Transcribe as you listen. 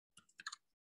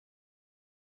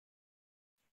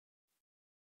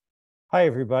Hi,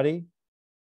 everybody.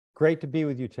 Great to be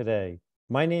with you today.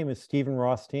 My name is Stephen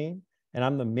Rothstein, and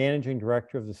I'm the Managing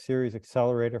Director of the Series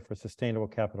Accelerator for Sustainable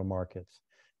Capital Markets.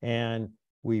 And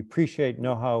we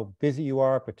know how busy you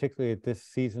are, particularly at this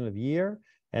season of the year.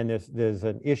 And there's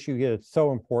an issue here that's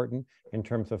so important in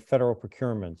terms of federal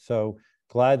procurement. So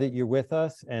glad that you're with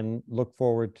us and look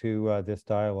forward to this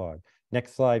dialogue.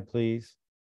 Next slide, please.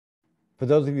 For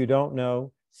those of you who don't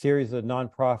know, Series is a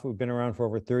nonprofit. We've been around for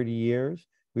over 30 years.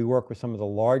 We work with some of the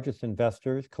largest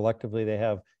investors. Collectively, they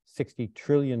have $60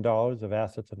 trillion of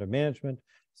assets under management.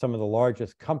 Some of the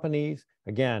largest companies,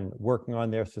 again, working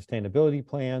on their sustainability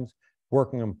plans,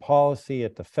 working on policy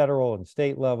at the federal and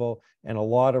state level, and a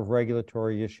lot of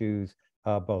regulatory issues,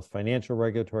 both financial,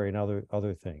 regulatory, and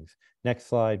other things. Next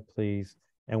slide, please.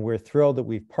 And we're thrilled that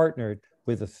we've partnered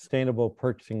with the Sustainable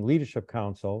Purchasing Leadership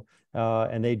Council,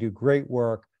 and they do great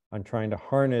work on trying to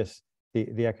harness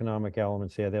the economic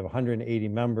elements here. They have 180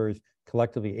 members,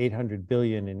 collectively $800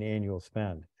 billion in annual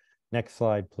spend. Next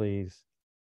slide, please.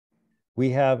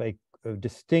 We have a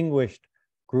distinguished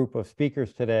group of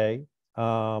speakers today.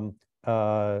 In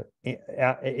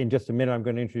just a minute, I'm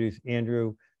going to introduce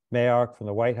Andrew Mayock from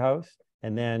the White House,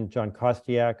 and then John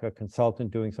Kostiak, a consultant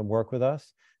doing some work with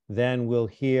us. Then we'll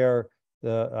hear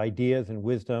the ideas and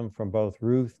wisdom from both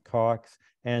Ruth Cox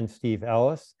and Steve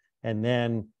Ellis. And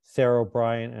then Sarah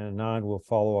O'Brien and Anand will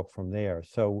follow up from there.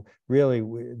 So really,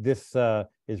 this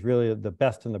is really the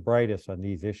best and the brightest on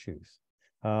these issues.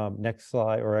 Next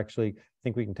slide, or actually, I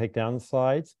think we can take down the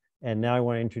slides. And now I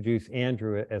want to introduce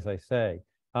Andrew, as I say.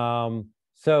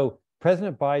 So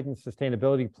President Biden's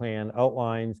sustainability plan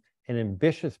outlines an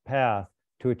ambitious path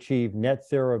to achieve net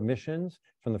zero emissions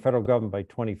from the federal government by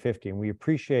 2050. And we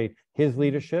appreciate his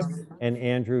leadership and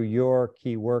Andrew, your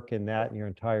key work in that and your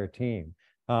entire team.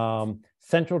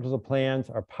 Central to the plans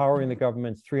are powering the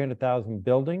government's 300,000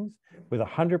 buildings with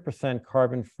 100%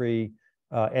 carbon-free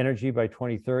energy by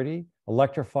 2030,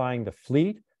 electrifying the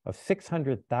fleet of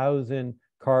 600,000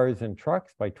 cars and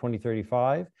trucks by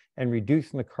 2035, and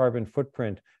reducing the carbon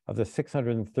footprint of the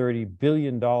 $630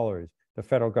 billion the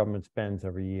federal government spends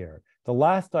every year. The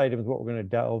last item is what we're going to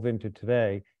delve into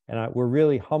today, and we're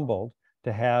really humbled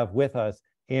to have with us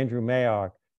Andrew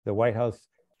Mayock, the White House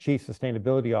Chief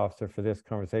Sustainability Officer, for this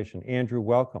conversation. Andrew,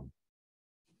 welcome.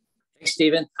 Thanks,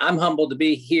 Stephen. I'm humbled to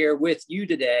be here with you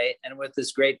today and with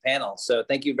this great panel. So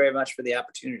thank you very much for the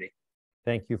opportunity.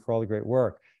 Thank you for all the great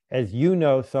work. As you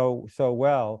know so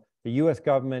well, the U.S.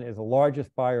 government is the largest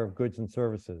buyer of goods and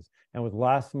services. And with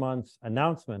last month's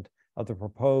announcement of the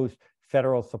proposed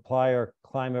federal supplier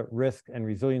climate risk and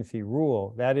resiliency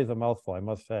rule, that is a mouthful, I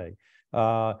must say.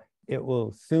 It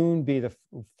will soon be the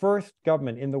first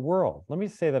government in the world, let me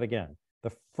say that again,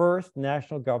 the first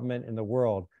national government in the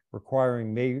world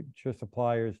requiring major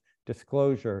suppliers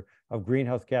disclosure of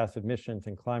greenhouse gas emissions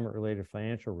and climate-related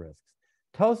financial risks.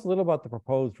 Tell us a little about the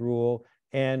proposed rule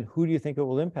and who do you think it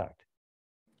will impact?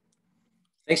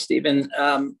 Thanks, Stephen.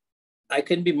 I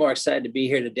couldn't be more excited to be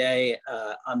here today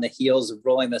on the heels of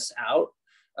rolling this out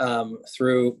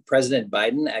through President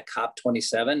Biden at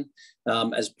COP27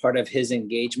 as part of his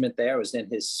engagement there. It was in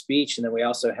his speech. And then we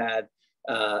also had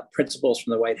principals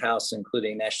from the White House,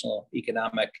 including National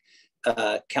Economic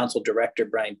Council Director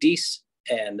Brian Deese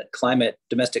and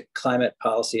Domestic Climate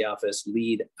Policy Office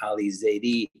lead Ali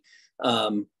Zaidi,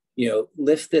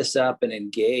 lift this up and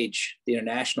engage the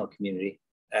international community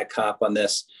at COP on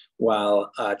this, while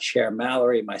Chair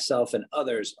Mallory, myself, and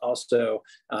others also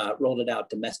rolled it out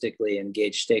domestically,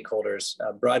 engaged stakeholders,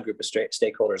 a broad group of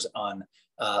stakeholders on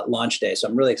launch day. So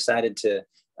I'm really excited to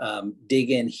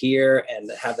dig in here and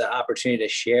have the opportunity to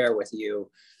share with you,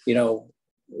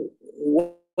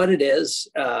 what it is,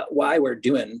 why we're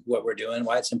doing what we're doing,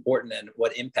 why it's important, and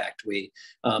what impact we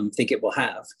think it will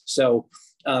have. So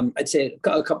I'd say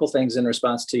a couple things in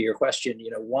response to your question.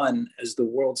 One, as the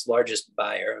world's largest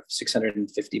buyer of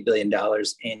 $650 billion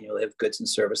annually of goods and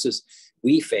services,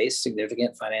 we face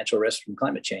significant financial risk from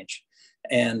climate change.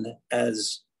 And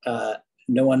as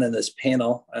no one in this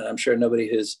panel, and I'm sure nobody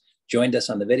who's joined us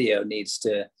on the video needs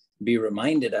to be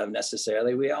reminded of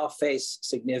necessarily, we all face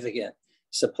significant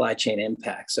supply chain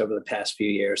impacts over the past few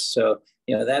years. So,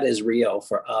 that is real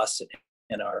for us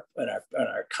and our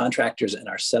contractors and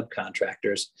our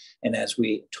subcontractors. And as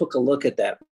we took a look at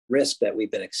that risk that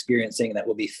we've been experiencing and that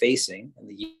we'll be facing in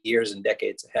the years and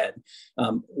decades ahead,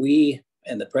 we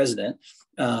and the president,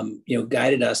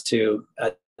 guided us to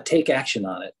take action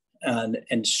on it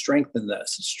and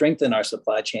strengthen our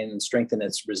supply chain and strengthen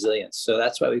its resilience. So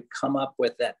that's why we've come up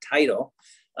with that title.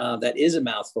 That is a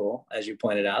mouthful, as you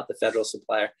pointed out, the Federal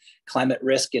Supplier Climate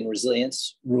Risk and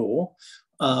Resilience Rule,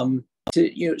 to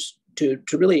to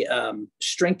really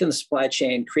strengthen the supply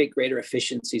chain, create greater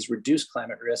efficiencies, reduce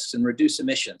climate risks, and reduce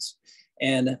emissions.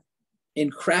 And in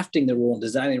crafting the rule and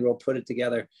designing the rule, putting it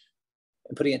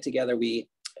together, we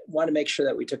want to make sure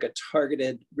that we took a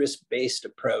targeted, risk-based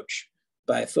approach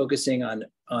by focusing on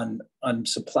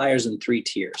suppliers in 3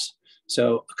 tiers.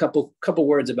 So a couple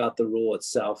words about the rule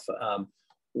itself.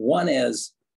 One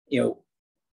is,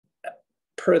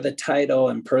 per the title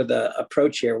and per the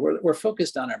approach here, we're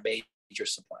focused on our major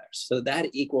suppliers. So that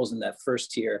equals in that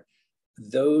first tier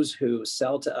those who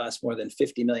sell to us more than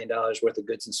 $50 million worth of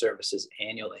goods and services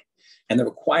annually. And the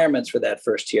requirements for that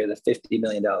first tier, the $50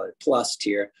 million plus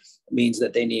tier, means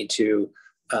that they need to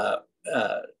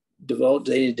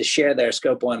share their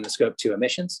scope 1 and scope 2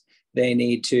 emissions. They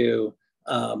need to,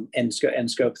 and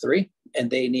scope 3, and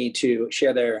they need to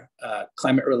share their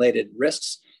climate-related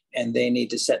risks, and they need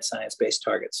to set science-based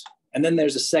targets. And then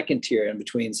there's a second tier in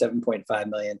between 7.5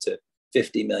 million to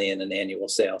 50 million in annual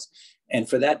sales. And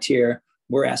for that tier,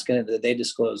 we're asking that they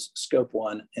disclose scope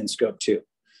 1 and scope 2.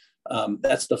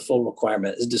 That's the full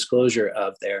requirement, is disclosure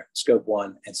of their scope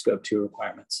 1 and scope 2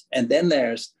 requirements. And then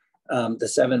there's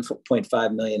the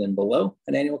 7.5 million and below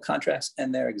in annual contracts,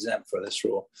 and they're exempt for this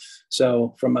rule.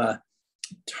 So from a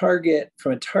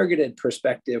targeted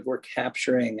perspective, we're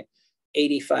capturing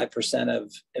 85%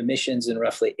 of emissions and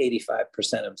roughly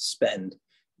 85% of spend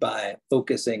by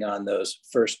focusing on those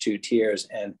first 2 tiers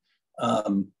and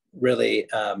really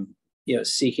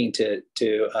seeking to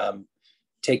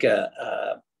take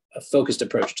a focused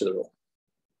approach to the rule.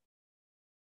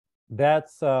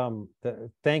 That's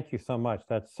thank you so much.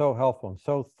 That's so helpful and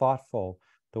so thoughtful,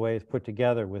 the way it's put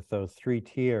together with those 3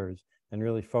 tiers, and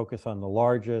really focus on the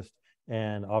largest.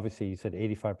 And obviously you said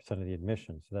 85% of the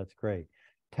emissions, so that's great.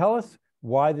 Tell us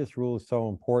why this rule is so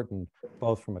important,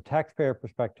 both from a taxpayer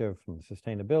perspective, from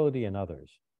sustainability, and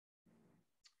others.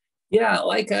 Yeah,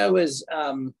 like I was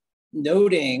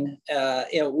noting,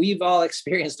 we've all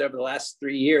experienced over the last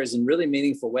 3 years in really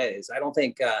meaningful ways. I don't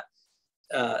think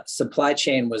supply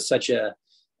chain was such a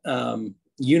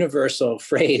universal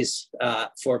phrase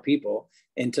for people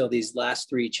until these last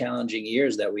 3 challenging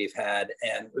years that we've had.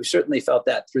 And we've certainly felt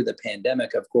that through the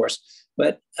pandemic, of course,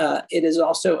 but it is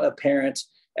also apparent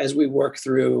as we work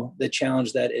through the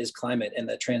challenge that is climate and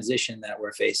the transition that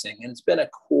we're facing. And it's been a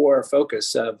core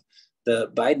focus of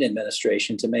the Biden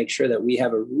administration to make sure that we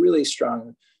have a really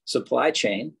strong supply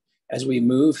chain as we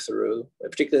move through,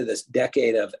 particularly this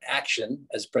decade of action,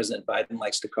 as President Biden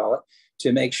likes to call it,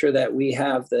 to make sure that we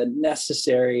have the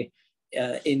necessary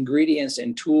ingredients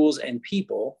and tools and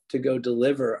people to go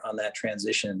deliver on that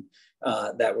transition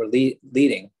that we're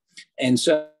leading. And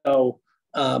so,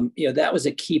 that was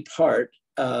a key part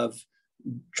of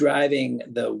driving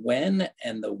the when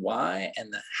and the why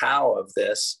and the how of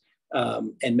this,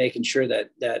 and making sure that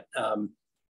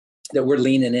we're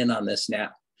leaning in on this now.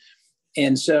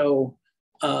 And so,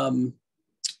 and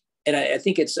I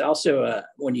think it's also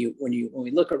when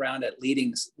we look around at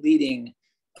leading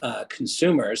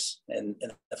consumers in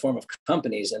the form of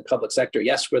companies and public sector,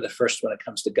 yes, we're the first when it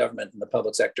comes to government and the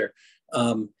public sector.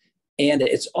 And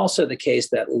it's also the case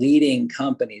that leading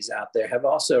companies out there have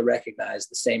also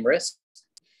recognized the same risks,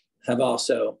 have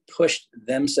also pushed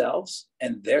themselves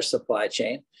and their supply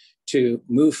chain to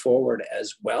move forward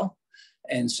as well.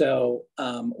 And so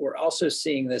we're also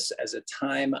seeing this as a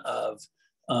time of,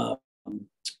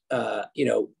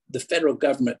 the federal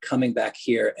government coming back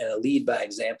here and a lead by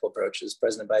example approach, as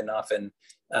President Biden often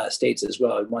states as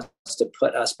well. He wants to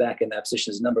put us back in that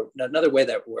position. Is another way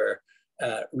that we're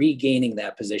regaining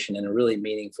that position in a really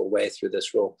meaningful way through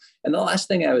this rule. And the last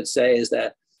thing I would say is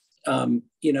that,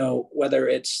 whether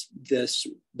it's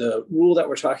the rule that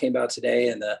we're talking about today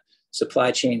and the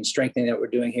supply chain strengthening that we're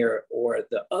doing here, or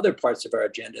the other parts of our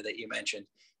agenda that you mentioned,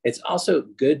 it's also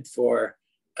good for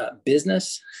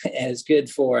business, and it's good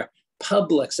for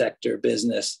public sector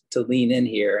business to lean in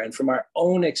here. And from our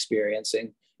own experience,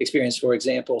 for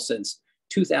example, since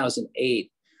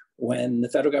 2008, when the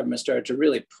federal government started to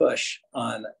really push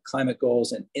on climate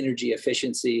goals and energy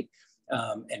efficiency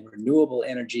and renewable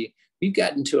energy, we've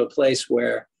gotten to a place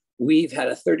where we've had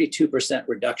a 32%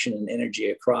 reduction in energy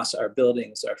across our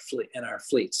buildings, our fleet, and our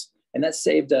fleets. And that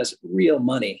saved us real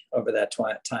money over that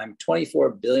time,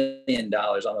 $24 billion,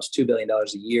 almost $2 billion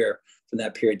a year from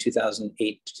that period,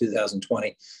 2008 to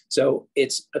 2020. So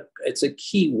it's a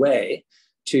key way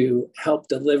to help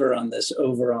deliver on this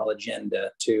overall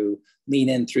agenda, to lean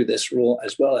in through this rule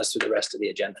as well as through the rest of the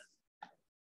agenda.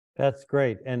 That's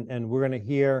great. And we're going to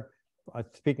hear,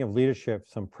 speaking of leadership,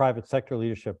 some private sector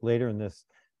leadership later in this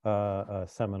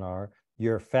seminar.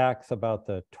 Your facts about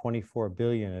the 24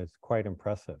 billion is quite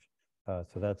impressive.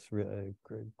 So that's a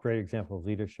great example of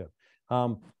leadership.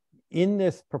 In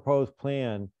this proposed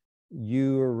plan,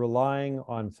 you are relying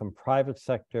on some private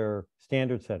sector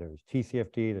standard setters,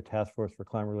 TCFD, the Task Force for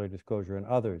Climate-Related Disclosure, and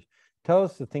others. Tell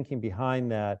us the thinking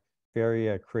behind that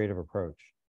very creative approach.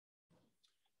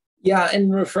 Yeah,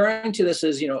 and referring to this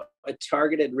as, a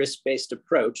targeted risk-based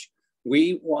approach,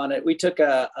 we took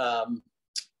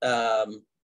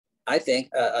I think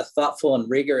a thoughtful and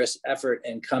rigorous effort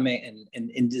in coming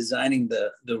and in designing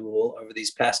the rule over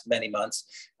these past many months.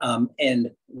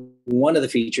 And one of the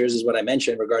features is what I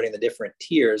mentioned regarding the different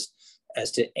tiers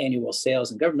as to annual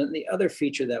sales in government. And the other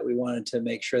feature that we wanted to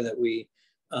make sure that we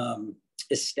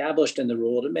established in the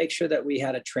rule to make sure that we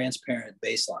had a transparent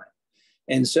baseline.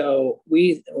 And so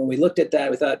when we looked at that,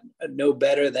 we thought no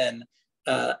better than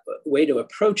a way to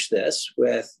approach this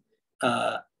with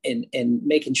and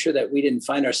making sure that we didn't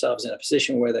find ourselves in a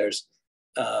position where there's,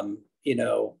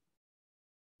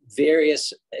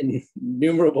 various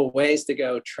innumerable ways to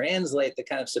go translate the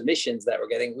kind of submissions that we're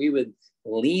getting. We would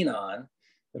lean on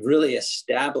really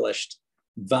established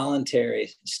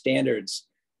voluntary standard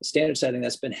setting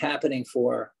that's been happening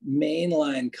for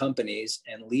mainline companies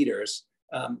and leaders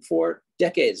for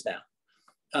decades now.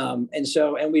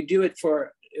 And we do it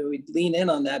we lean in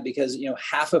on that because,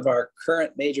 half of our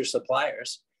current major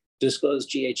suppliers disclose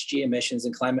GHG emissions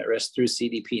and climate risk through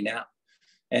CDP now.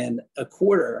 And a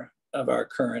quarter of our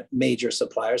current major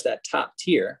suppliers, that top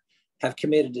tier, have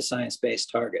committed to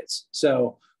science-based targets.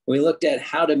 So we looked at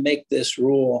how to make this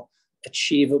rule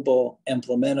achievable,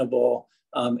 implementable.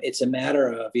 It's a matter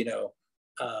of,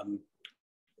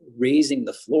 raising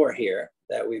the floor here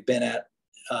that we've been at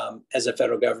as a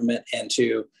federal government, and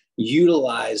to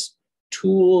utilize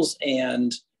tools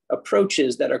and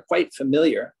approaches that are quite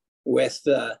familiar with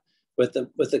the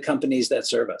companies that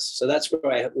serve us. So that's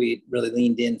why we really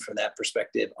leaned in from that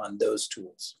perspective on those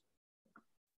tools.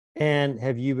 And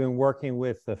have you been working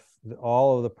with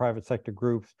all of the private sector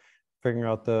groups, figuring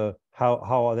out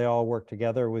how they all work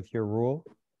together with your rule?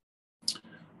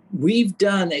 We've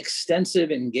done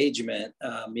extensive engagement.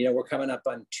 We're coming up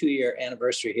on 2-year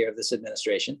anniversary here of this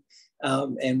administration.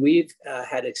 And we've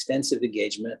had extensive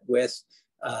engagement with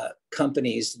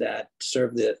companies that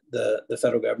serve the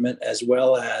federal government, as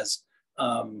well as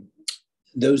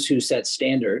those who set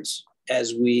standards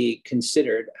as we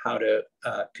considered how to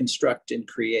construct and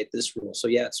create this rule. So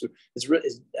yeah,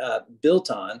 it's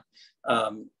built on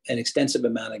an extensive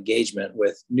amount of engagement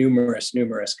with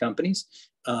numerous companies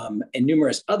and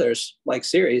numerous others like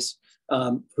Ceres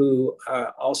who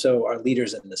also are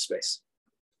leaders in this space.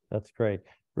 That's great.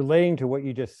 Relating to what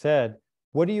you just said,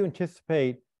 what do you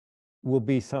anticipate will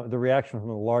be the reaction from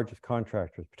the largest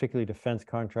contractors, particularly defense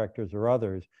contractors or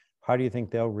others? How do you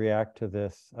think they'll react to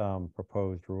this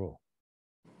proposed rule?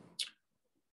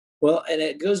 Well, and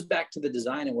it goes back to the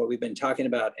design and what we've been talking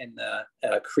about in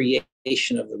the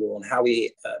creation of the rule and how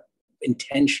we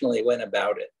intentionally went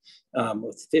about it.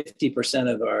 With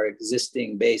 50% of our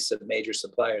existing base of major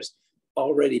suppliers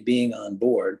already being on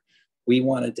board, we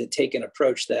wanted to take an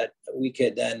approach that we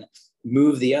could then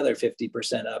move the other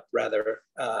 50% up rather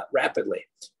rapidly.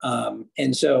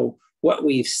 And so what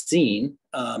we've seen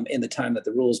in the time that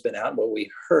the rule's been out, what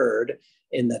we heard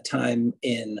in the time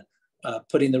in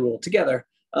putting the rule together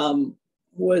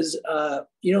was,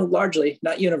 largely,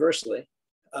 not universally,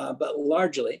 but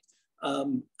largely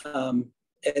an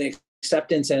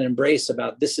acceptance and embrace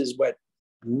about this is what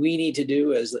we need to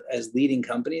do as leading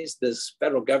companies, this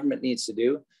federal government needs to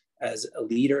do as a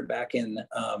leader back in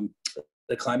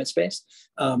the climate space.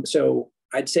 So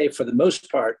I'd say for the most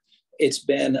part, it's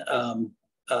been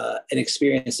an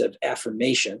experience of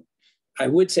affirmation. I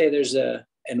would say there's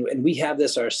and we have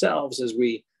this ourselves as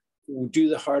we do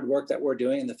the hard work that we're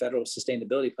doing in the federal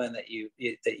sustainability plan that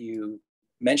you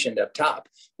mentioned up top.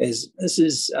 This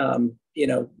is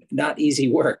not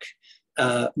easy work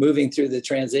moving through the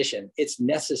transition. It's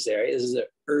necessary. This is an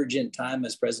urgent time,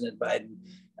 as President Biden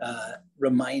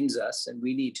reminds us, and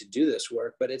we need to do this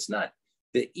work, but it's not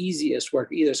the easiest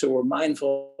work either. So we're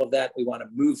mindful of that. We want to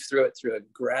move through it through a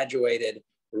graduated,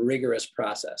 rigorous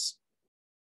process.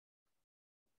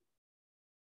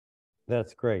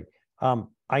 That's great.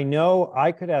 I know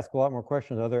I could ask a lot more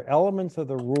questions. Are there elements of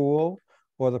the rule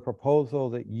or the proposal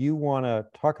that you want to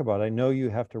talk about? I know you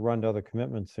have to run to other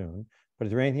commitments soon, but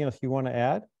is there anything else you want to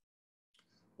add?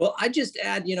 Well, I just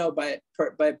add, by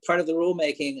part of the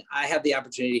rulemaking, I have the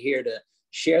opportunity here to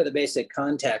share the basic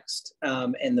context,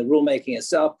 and the rulemaking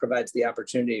itself provides the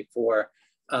opportunity for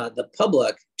the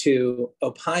public to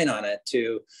opine on it,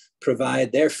 to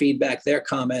provide their feedback, their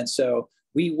comments. So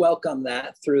we welcome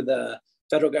that through the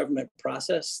federal government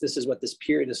process. This is what this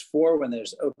period is for, when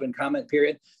there's open comment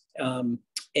period.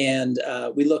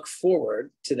 We look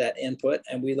forward to that input,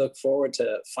 and we look forward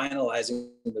to finalizing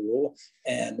the rule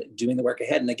and doing the work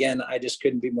ahead. And again, I just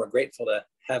couldn't be more grateful to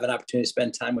have an opportunity to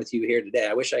spend time with you here today.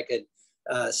 I wish I could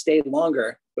stay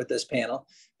longer with this panel,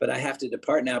 but I have to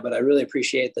depart now. But I really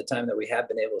appreciate the time that we have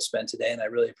been able to spend today, and I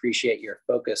really appreciate your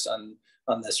focus on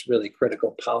this really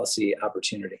critical policy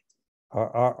opportunity.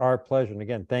 Our pleasure. And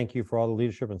again, thank you for all the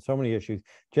leadership on so many issues.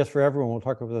 Just for everyone, we'll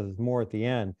talk about this more at the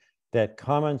end, that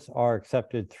comments are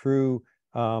accepted through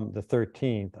the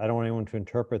 13th. I don't want anyone to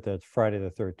interpret that it's Friday the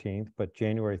 13th, but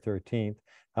January 13th.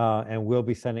 And we'll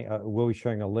be sharing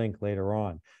a link later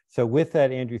on. So with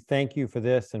that, Andrew, thank you for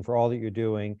this and for all that you're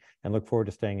doing, and look forward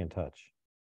to staying in touch.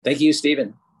 Thank you,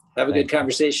 Stephen. Have a good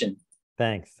conversation.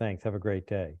 Thanks. Have a great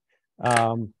day.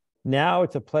 Now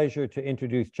it's a pleasure to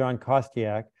introduce John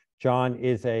Kostiak. John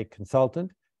is a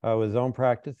consultant with his own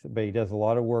practice, but he does a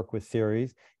lot of work with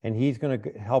series, and he's going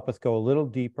to help us go a little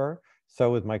deeper.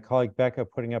 So with my colleague Becca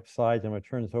putting up slides, I'm going to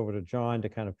turn this over to John to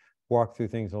kind of walk through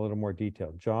things in a little more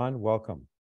detail. John, welcome.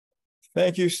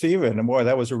 Thank you, Stephen. And boy,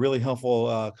 that was a really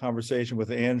helpful conversation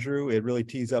with Andrew. It really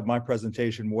tees up my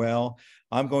presentation well.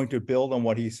 I'm going to build on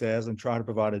what he says and try to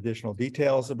provide additional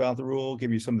details about the rule,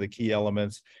 give you some of the key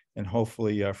elements, and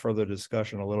hopefully further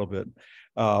discussion a little bit.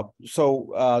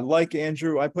 Like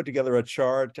Andrew, I put together a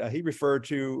chart. He referred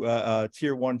to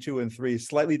tier 1, 2, and 3,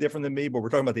 slightly different than me, but we're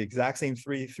talking about the exact same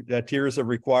three tiers of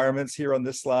requirements here on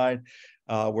this slide.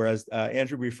 Whereas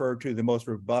Andrew referred to the most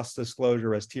robust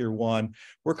disclosure as tier 1.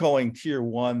 We're calling tier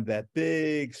 1 that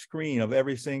big screen of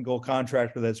every single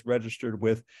contractor that's registered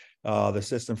with the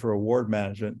system for award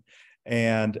management.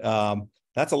 And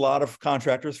that's a lot of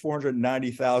contractors,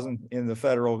 490,000 in the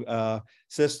federal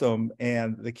system.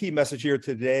 And the key message here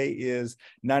today is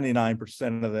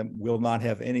 99% of them will not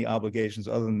have any obligations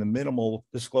other than the minimal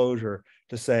disclosure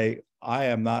to say, I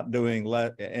am not doing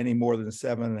any more than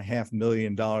 $7.5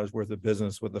 million worth of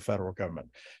business with the federal government.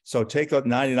 So take that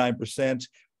 99%,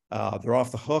 they're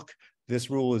off the hook. This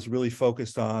rule is really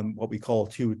focused on what we call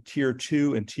tier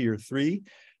 2 and tier 3.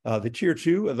 The tier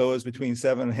 2 are those between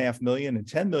 $7.5 million and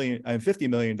 $10 million and $50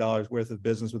 million worth of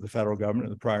business with the federal government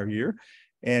in the prior year.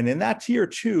 And in that tier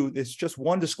 2, it's just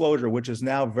one disclosure, which is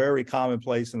now very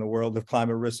commonplace in the world of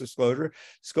climate risk disclosure,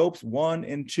 scopes 1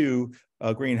 and 2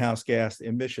 greenhouse gas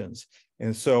emissions.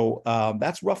 And so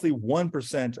that's roughly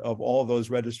 1% of all those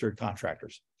registered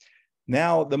contractors.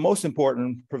 Now, the most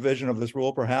important provision of this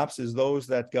rule, perhaps, is those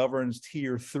that governs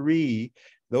tier 3.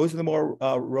 Those are the more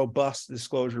robust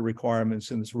disclosure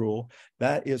requirements in this rule.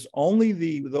 That is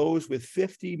only those with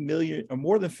 50 million or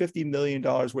more than $50 million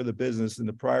worth of business in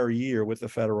the prior year with the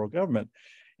federal government.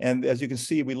 And as you can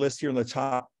see, we list here in the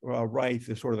top right,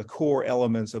 the sort of the core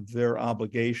elements of their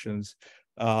obligations.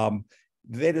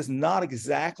 That is not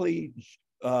exactly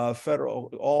all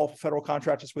federal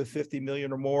contractors with 50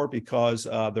 million or more, because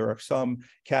there are some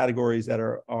categories that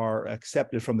are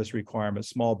accepted from this requirement,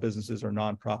 small businesses or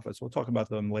nonprofits. We'll talk about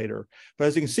them later. But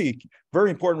as you can see,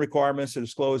 very important requirements to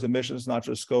disclose emissions, not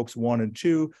just scopes 1 and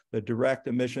 2, the direct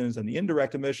emissions and the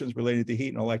indirect emissions related to heat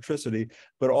and electricity,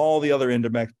 but all the other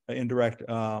indirect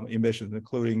emissions,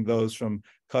 including those from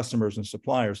customers and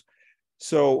suppliers.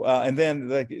 So, and then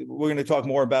we're going to talk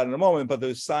more about it in a moment, but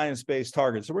those science-based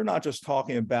targets. So we're not just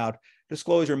talking about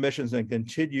disclosure emissions and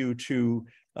continue to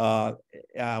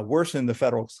worsen the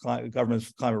federal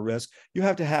government's climate risk. You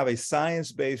have to have a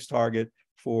science-based target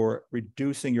for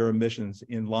reducing your emissions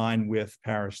in line with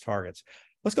Paris targets.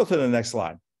 Let's go to the next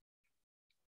slide.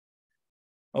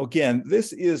 Again,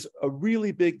 this is a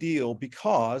really big deal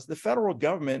because the federal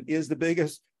government is the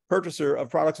biggest purchaser of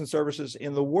products and services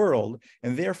in the world,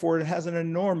 and therefore it has an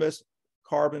enormous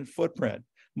carbon footprint.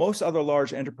 Most other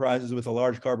large enterprises with a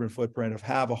large carbon footprint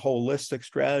have a holistic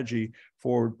strategy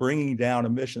for bringing down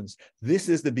emissions. This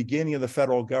is the beginning of the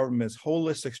federal government's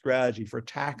holistic strategy for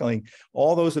tackling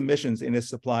all those emissions in its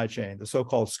supply chain, the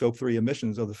so-called scope 3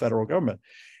 emissions of the federal government.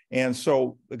 And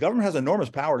so the government has enormous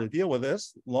power to deal with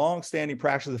this. Long-standing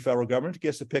practice of the federal government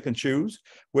gets to pick and choose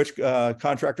which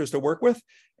contractors to work with.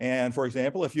 And for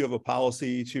example, if you have a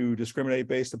policy to discriminate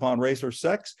based upon race or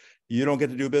sex, you don't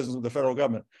get to do business with the federal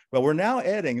government. Well, we're now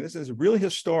adding, this is really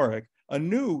historic, a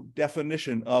new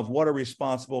definition of what a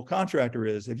responsible contractor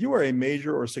is. If you are a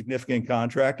major or significant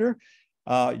contractor,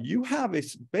 you have a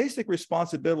basic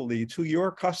responsibility to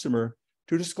your customer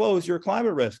to disclose your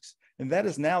climate risks. And that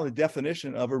is now the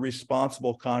definition of a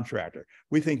responsible contractor.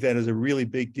 We think that is a really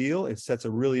big deal. It sets a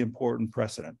really important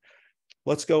precedent.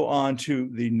 Let's go on to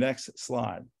the next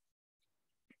slide.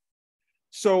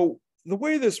 So the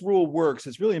way this rule works,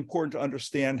 it's really important to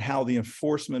understand how the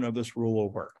enforcement of this rule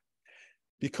will work.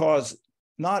 Because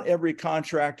not every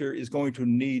contractor is going to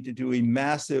need to do a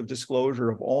massive disclosure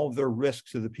of all of their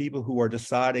risks to the people who are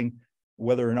deciding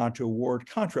whether or not to award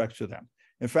contracts to them.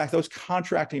 In fact, those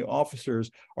contracting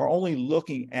officers are only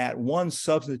looking at one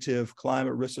substantive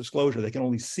climate risk disclosure. They can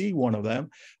only see one of them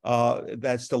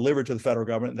that's delivered to the federal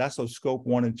government. That's those scope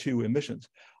 1 and 2 emissions.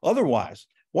 Otherwise,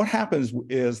 what happens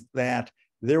is that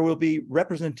there will be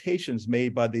representations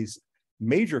made by these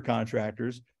major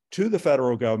contractors to the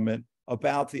federal government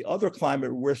about the other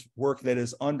climate risk work that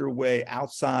is underway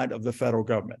outside of the federal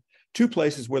government. Two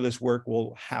places where this work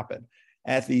will happen.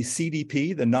 At the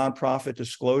CDP, the nonprofit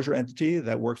disclosure entity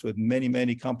that works with many,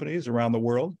 many companies around the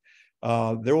world,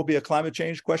 there will be a climate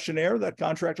change questionnaire that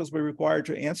contractors will be required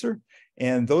to answer,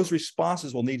 and those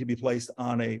responses will need to be placed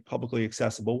on a publicly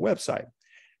accessible website.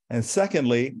 And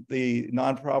secondly, the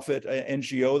nonprofit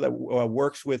NGO that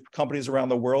works with companies around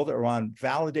the world around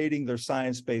validating their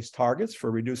science-based targets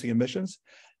for reducing emissions,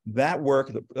 that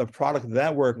work, the product of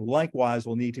that work likewise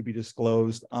will need to be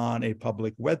disclosed on a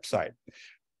public website.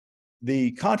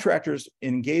 The contractors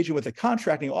engaging with the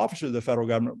contracting officer of the federal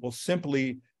government will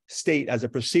simply state as a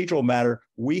procedural matter,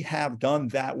 we have done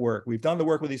that work. We've done the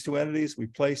work with these two entities. We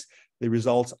placed the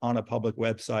results on a public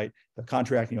website. The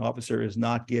contracting officer is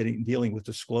not dealing with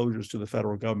disclosures to the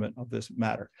federal government of this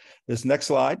matter. This next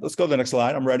slide, let's go to the next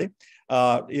slide, I'm ready,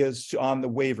 is on the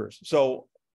waivers. So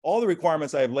all the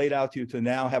requirements I have laid out to you to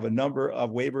now have a number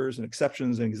of waivers and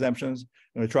exceptions and exemptions.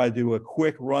 I'm going to try to do a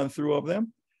quick run through of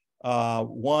them.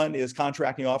 One is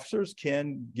contracting officers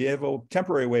can give a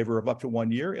temporary waiver of up to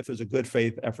 1 year if there's a good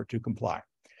faith effort to comply.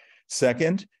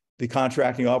 Second, the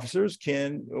contracting officers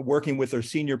can, working with their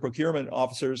senior procurement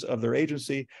officers of their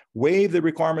agency, waive the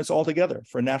requirements altogether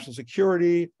for national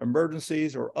security,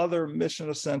 emergencies, or other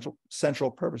mission essential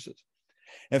purposes.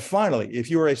 And finally, if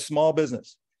you are a small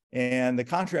business and the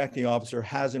contracting officer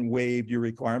hasn't waived your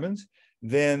requirements,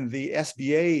 then the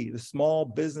SBA, the Small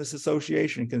Business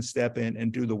Association, can step in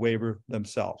and do the waiver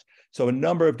themselves. So a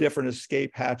number of different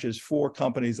escape hatches for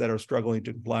companies that are struggling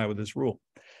to comply with this rule.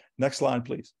 Next slide,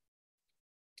 please.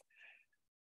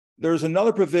 There's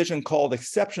another provision called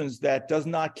exceptions that does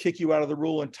not kick you out of the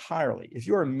rule entirely. If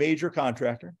you're a major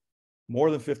contractor, more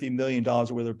than $50 million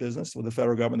worth of business with the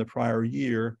federal government the prior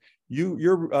year,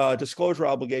 your disclosure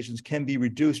obligations can be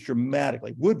reduced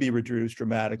dramatically, would be reduced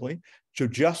dramatically to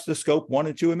just the scope 1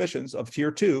 and 2 emissions of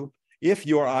tier 2 if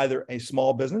you're either a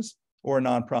small business or a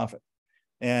nonprofit.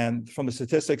 And from the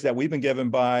statistics that we've been given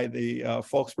by the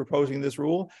folks proposing this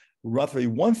rule, roughly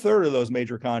 1/3 of those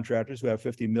major contractors who have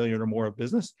 50 million or more of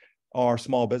business are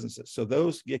small businesses. So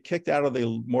those get kicked out of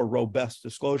the more robust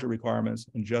disclosure requirements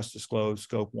and just disclose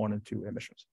scope 1 and 2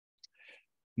 emissions.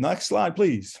 Next slide,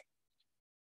 please.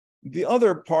 The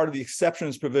other part of the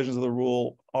exceptions provisions of the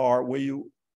rule are where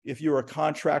if you're a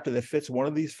contractor that fits one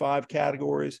of these 5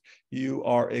 categories, you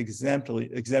are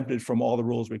exempted from all the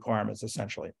rules requirements,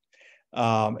 essentially.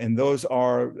 And those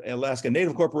are Alaska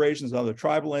Native corporations and other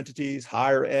tribal entities,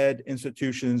 higher ed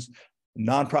institutions,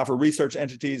 nonprofit research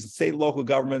entities, state and local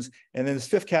governments, and then this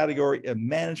 5th category of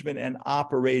management and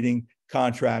operating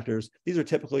contractors. These are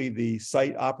typically the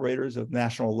site operators of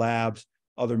national labs,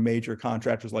 other major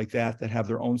contractors like that have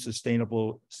their own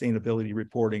sustainability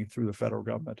reporting through the federal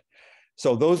government.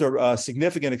 So those are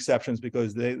significant exceptions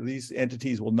because these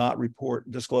entities will not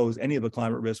disclose any of the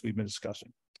climate risks we've been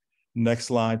discussing. Next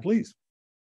slide, please.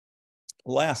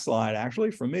 Last slide,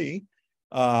 actually, for me.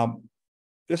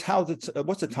 What's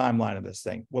the timeline of this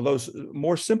thing? Well, those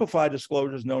more simplified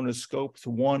disclosures known as scopes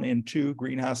 1 and 2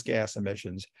 greenhouse gas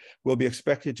emissions will be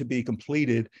expected to be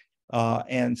completed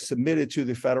and submitted to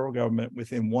the federal government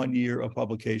within 1 year of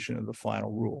publication of the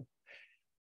final rule.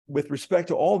 With respect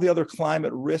to all the other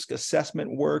climate risk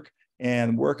assessment work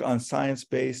and work on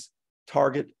science-based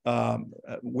target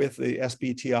with the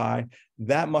SBTI,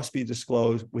 that must be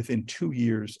disclosed within 2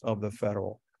 years of the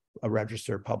federal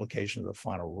registered publication of the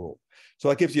final rule. So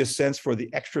that gives you a sense for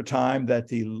the extra time that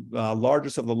the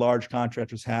largest of the large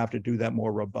contractors have to do that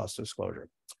more robust disclosure.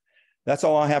 That's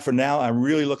all I have for now. I'm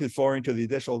really looking forward to the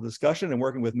additional discussion and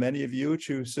working with many of you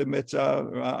to submit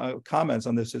comments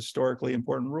on this historically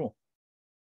important rule.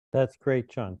 That's great,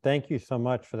 John. Thank you so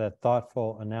much for that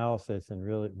thoughtful analysis and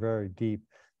really very deep.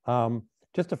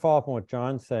 Just to follow up on what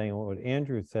John's saying and what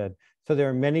Andrew said, so there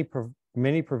are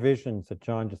many provisions that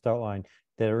John just outlined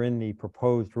that are in the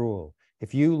proposed rule.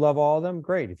 If you love all of them,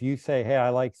 great. If you say, hey, I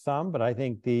like some, but I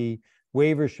think the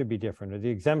waivers should be different, or the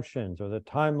exemptions, or the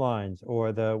timelines,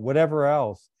 or the whatever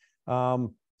else,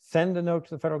 send a note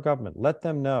to the federal government. Let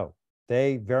them know.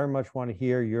 They very much want to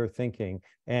hear your thinking.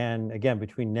 And again,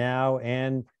 between now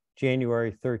and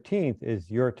January 13th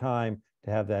is your time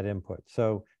to have that input.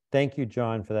 So Thank you,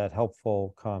 John, for that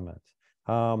helpful comment.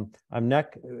 I'm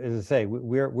next, as I say,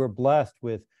 we're blessed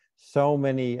with so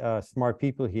many smart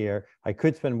people here. I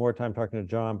could spend more time talking to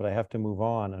John, but I have to move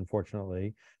on,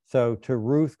 unfortunately. So to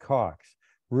Ruth Cox.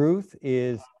 Ruth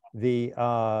is the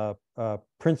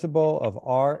principal of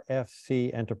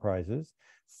RFC Enterprises.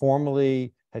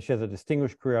 Formerly, she has a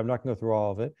distinguished career. I'm not going to go through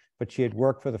all of it, but she had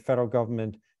worked for the federal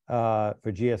government for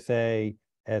GSA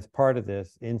as part of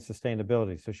this in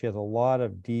sustainability. So she has a lot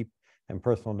of deep and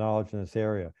personal knowledge in this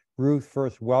area. Ruth,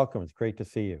 first, welcome. It's great to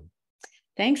see you.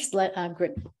 Thanks. I'm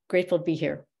grateful to be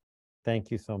here. Thank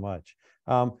you so much.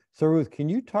 So Ruth, can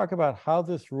you talk about how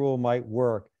this rule might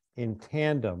work in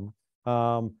tandem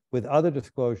with other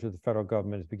disclosures the federal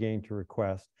government is beginning to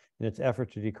request in its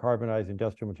effort to decarbonize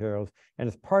industrial materials? And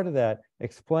as part of that,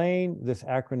 explain this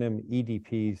acronym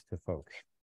EDPs to folks.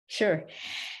 Sure.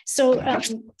 So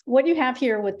what you have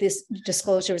here with these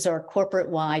disclosures are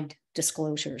corporate-wide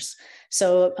disclosures.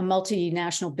 So a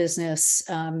multinational business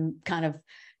kind of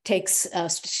takes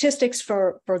statistics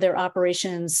for their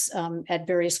operations at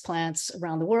various plants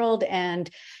around the world, and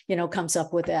comes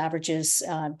up with averages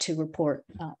to report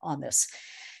on this.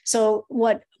 So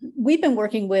what we've been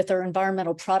working with are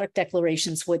environmental product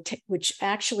declarations, which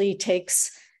actually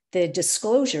takes the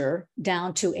disclosure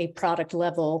down to a product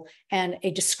level and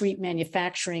a discrete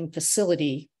manufacturing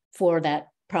facility for that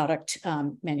product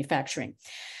manufacturing.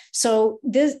 So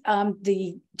this,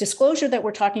 the disclosure that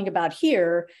we're talking about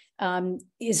here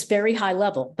is very high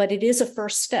level, but it is a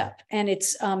first step. And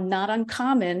it's not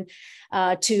uncommon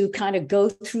to kind of go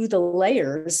through the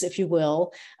layers, if you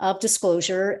will, of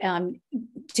disclosure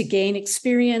to gain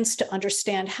experience, to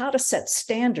understand how to set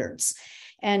standards.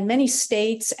 And many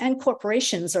states and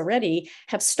corporations already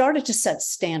have started to set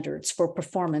standards for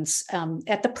performance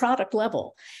at the product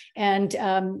level. And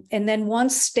then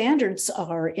once standards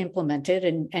are implemented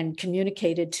and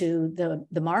communicated to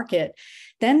the market,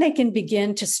 then they can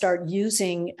begin to start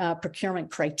using procurement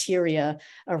criteria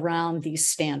around these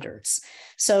standards.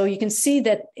 So you can see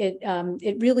that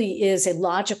it really is a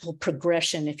logical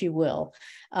progression, if you will,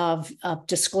 of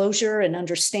disclosure and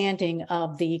understanding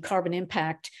of the carbon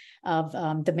impact of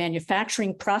the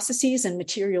manufacturing processes and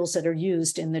materials that are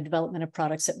used in the development of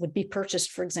products that would be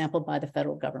purchased, for example, by the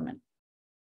federal government.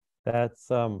 That's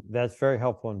very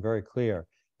helpful and very clear.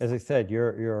 As I said,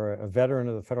 you're a veteran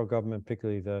of the federal government,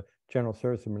 particularly the General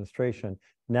Services Administration,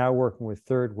 now working with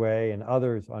Third Way and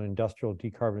others on industrial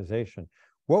decarbonization.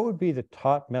 What would be the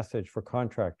top message for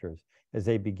contractors as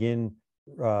they begin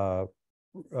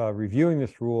reviewing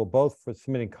this rule, both for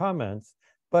submitting comments,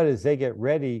 but as they get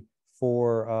ready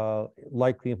for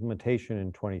likely implementation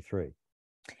in 23?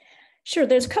 Sure.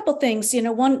 There's a couple things.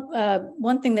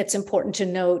 One thing that's important to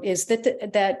note is that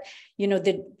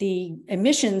the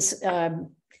emissions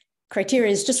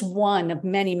criteria is just one of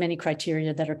many, many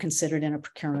criteria that are considered in a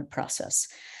procurement process.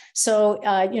 So,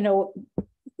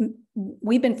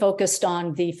 we've been focused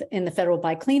on in the federal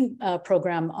Buy Clean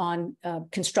program on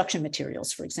construction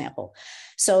materials, for example.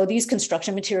 So these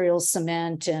construction materials,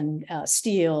 cement and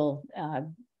steel,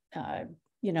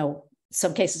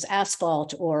 some cases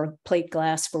asphalt or plate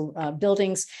glass for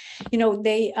buildings,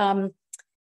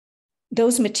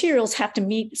 those materials have to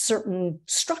meet certain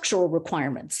structural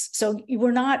requirements. So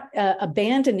we're not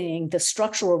abandoning the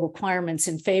structural requirements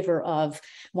in favor of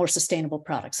more sustainable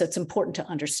products. So it's important to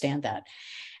understand that.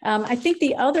 I think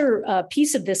the other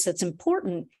piece of this that's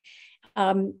important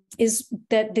is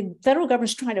that the federal government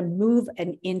is trying to move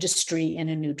an industry in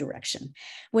a new direction.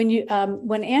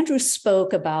 When Andrew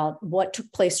spoke about what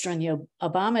took place during the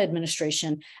Obama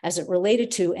administration as it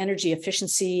related to energy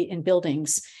efficiency in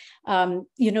buildings,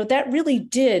 that really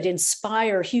did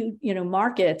inspire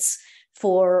markets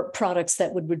for products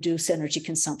that would reduce energy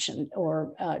consumption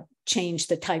or change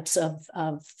the types of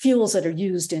fuels that are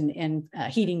used in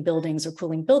heating buildings or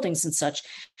cooling buildings and such.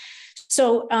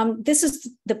 So this is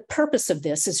the purpose of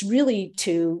this, is really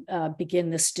to begin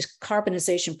this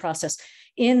decarbonization process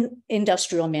in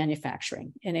industrial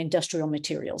manufacturing and industrial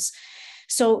materials.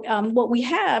 So what we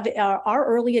have are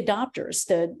early adopters.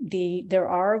 There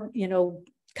are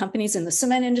companies in the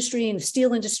cement industry, in the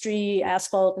steel industry,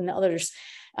 asphalt, and others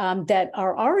that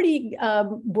are already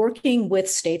working with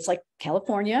states like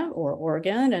California or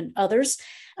Oregon and others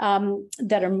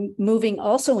that are moving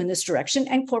also in this direction,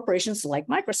 and corporations like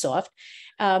Microsoft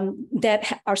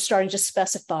that are starting to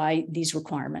specify these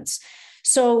requirements.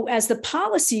 So as the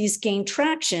policies gain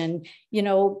traction,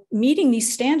 meeting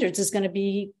these standards is going to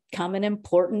become an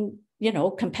important,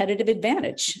 competitive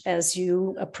advantage as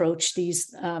you approach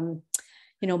these,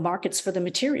 markets for the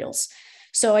materials.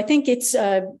 So I think it's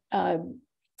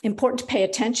important to pay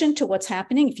attention to what's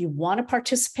happening. If you want to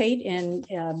participate in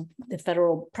the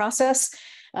federal process,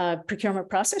 procurement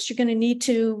process, you're going to need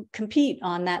to compete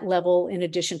on that level in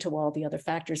addition to all the other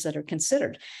factors that are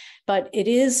considered. But it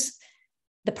is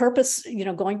the purpose,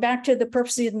 going back to the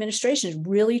purpose of the administration, is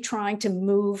really trying to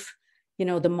move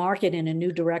the market in a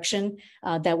new direction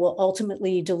that will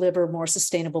ultimately deliver more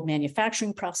sustainable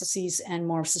manufacturing processes and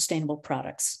more sustainable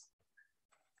products.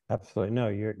 Absolutely. No,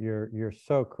 you're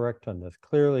so correct on this.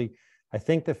 Clearly, I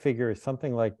think the figure is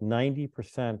something like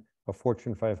 90% of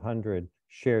Fortune 500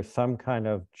 share some kind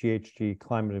of GHG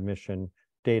climate emission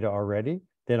data already.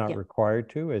 They're not required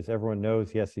to. As everyone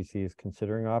knows, the SEC is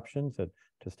considering options to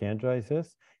standardize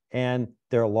this. And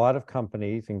there are a lot of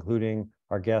companies, including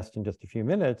our guest in just a few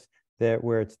minutes,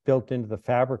 where it's built into the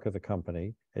fabric of the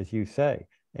company, as you say.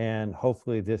 And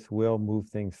hopefully this will move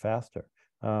things faster.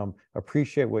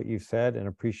 Appreciate what you said, and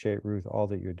appreciate, Ruth, all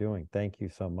that you're doing. Thank you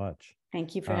so much.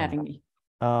 Thank you for having me.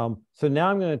 So now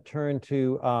I'm going to turn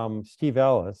to Steve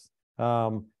Ellis.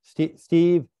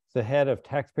 Steve is the head of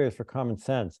Taxpayers for Common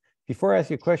Sense. Before I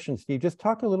ask you a question, Steve, just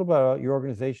talk a little bit about your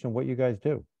organization and what you guys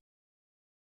do.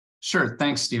 Sure.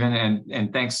 Thanks, Stephen.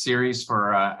 And thanks, Ceres,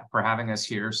 for having us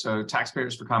here. So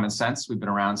Taxpayers for Common Sense, we've been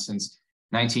around since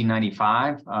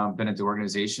 1995, been at the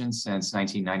organization since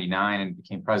 1999 and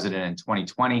became president in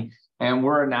 2020. And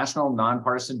we're a national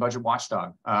nonpartisan budget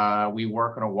watchdog. We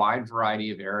work on a wide variety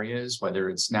of areas, whether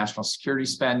it's national security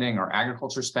spending or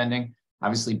agriculture spending,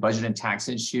 obviously budget and tax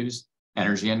issues,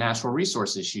 energy and natural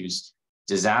resource issues,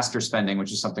 disaster spending,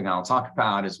 which is something I'll talk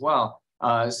about as well.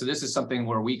 So this is something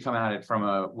where we come at it from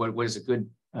what is a good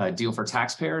deal for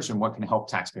taxpayers and what can help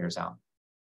taxpayers out.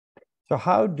 So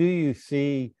how do you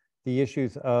see the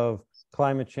issues of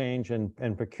climate change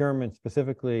and procurement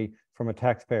specifically from a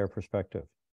taxpayer perspective?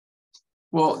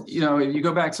 Well, if you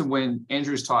go back to when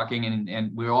Andrew's talking,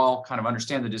 and we all kind of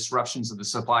understand the disruptions of the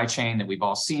supply chain that we've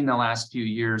all seen the last few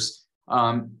years,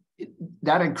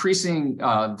 that increasing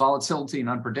volatility and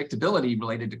unpredictability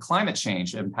related to climate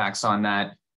change impacts on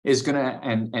that is going to,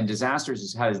 and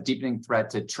disasters has a deepening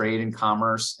threat to trade and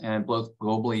commerce, and both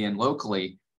globally and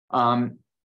locally.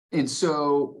 And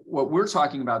so what we're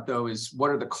talking about, though, is what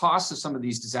are the costs of some of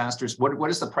these disasters? What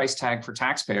is the price tag for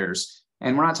taxpayers?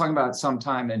 And we're not talking about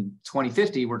sometime in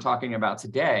 2050, we're talking about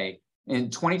today. In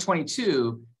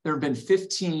 2022, there have been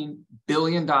 $15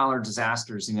 billion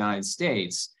disasters in the United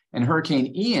States. And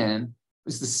Hurricane Ian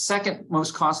was the second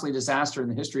most costly disaster in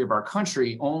the history of our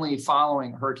country, only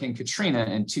following Hurricane Katrina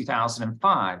in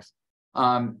 2005.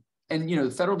 And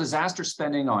the federal disaster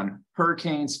spending on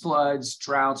hurricanes, floods,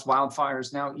 droughts,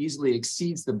 wildfires now easily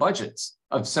exceeds the budgets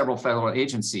of several federal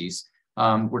agencies.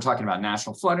 We're talking about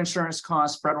national flood insurance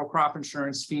costs, federal crop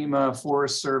insurance, FEMA,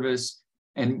 Forest Service,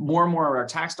 and more of our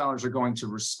tax dollars are going to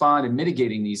respond in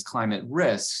mitigating these climate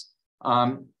risks.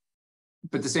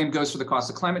 But the same goes for the cost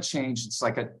of climate change. It's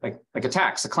like a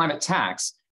tax, a climate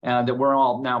tax that we're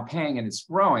all now paying, and it's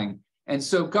growing. And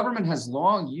so government has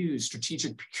long used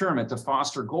strategic procurement to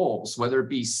foster goals, whether it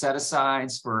be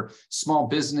set-asides for small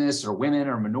business or women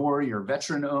or minority or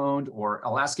veteran-owned or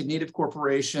Alaska Native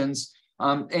corporations.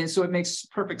 And so it makes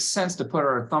perfect sense to put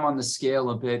our thumb on the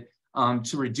scale a bit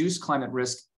to reduce climate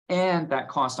risk and that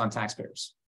cost on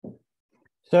taxpayers.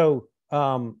 So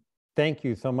thank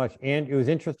you so much. And it was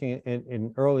interesting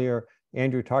in earlier,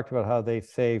 Andrew talked about how they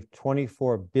saved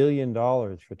 $24 billion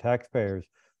for taxpayers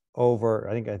over,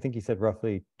 I think he said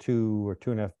roughly $2 or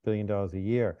 $2.5 billion a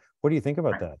year. What do you think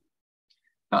about that?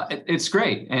 It's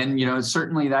great, and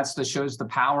certainly shows the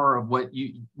power of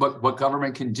what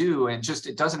government can do, and just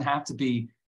it doesn't have to be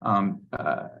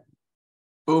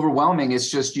overwhelming.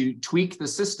 It's just you tweak the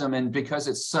system, and because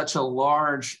it's such a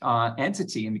large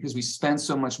entity, and because we spend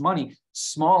so much money,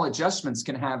 small adjustments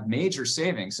can have major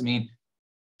savings. I mean,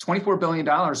 $24 billion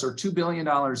or $2 billion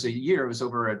a year was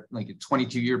over a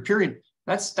 22-year period.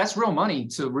 That's real money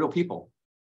to real people.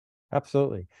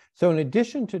 Absolutely. So in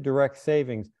addition to direct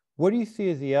savings, what do you see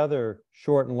as the other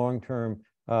short and long-term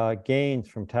gains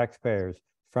from taxpayers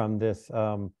from this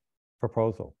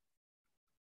proposal?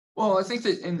 Well, I think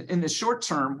that in the short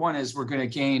term, one is we're going to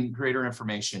gain greater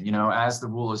information, as the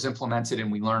rule is implemented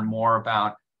and we learn more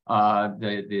about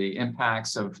the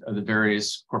impacts of the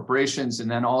various corporations,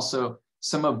 and then also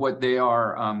some of what they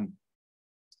are,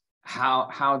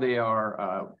 how they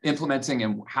are implementing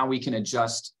and how we can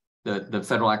adjust the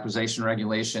federal acquisition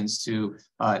regulations to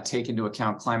take into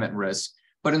account climate risk.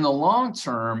 But in the long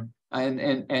term,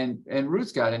 and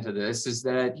Ruth got into this, is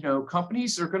that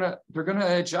companies they're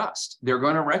gonna adjust. They're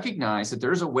going to recognize that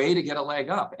there's a way to get a leg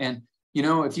up. And you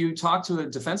know, if you talk to a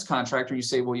defense contractor, you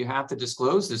say, well, you have to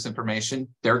disclose this information,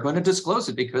 they're going to disclose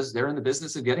it because they're in the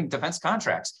business of getting defense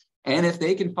contracts. And if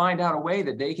they can find out a way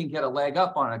that they can get a leg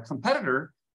up on a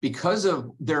competitor because of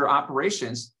their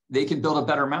operations, they can build a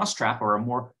better mousetrap or a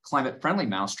more climate-friendly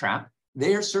mousetrap.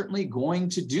 They are certainly going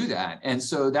to do that. And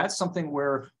so that's something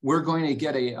where we're going to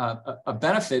get a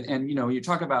benefit. And, you know, you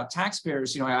talk about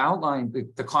taxpayers, you know, I outlined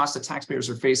the cost that taxpayers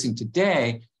are facing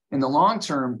today. In the long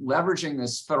term, leveraging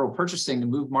this federal purchasing to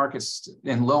move markets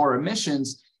and lower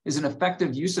emissions is an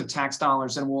effective use of tax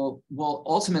dollars and will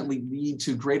ultimately lead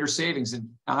to greater savings. And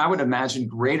I would imagine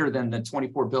greater than the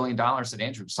 $24 billion that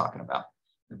Andrew was talking about.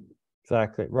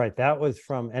 Exactly, right. That was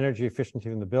from energy efficiency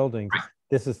in the buildings. Right.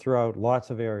 This is throughout lots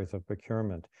of areas of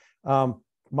procurement.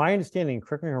 My understanding,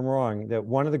 correct me if I'm wrong, that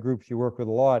one of the groups you work with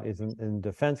a lot is in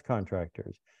defense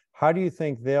contractors. How do you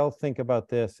think they'll think about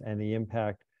this and the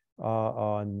impact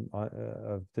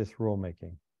of this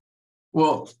rulemaking?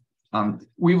 Well,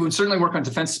 we would certainly work on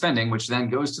defense spending, which then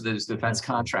goes to those defense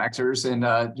contractors. And,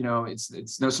 you know,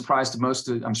 it's no surprise to most,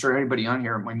 I'm sure everybody on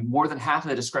here, I mean, more than half of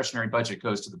the discretionary budget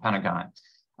goes to the Pentagon.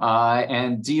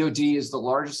 And DoD is the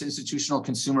largest institutional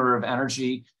consumer of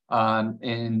energy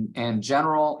in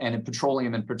general and in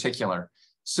petroleum in particular.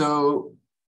 So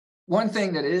one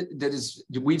thing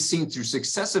that we've seen through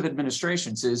successive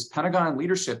administrations is Pentagon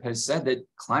leadership has said that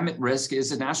climate risk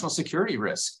is a national security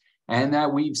risk. And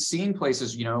that we've seen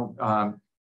places, you know,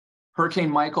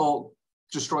 Hurricane Michael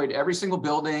destroyed every single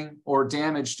building or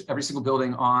damaged every single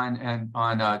building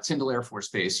on Tyndall Air Force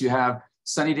Base. You have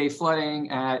sunny day flooding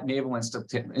at naval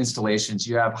installations.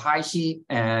 You have high heat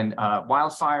and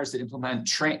wildfires that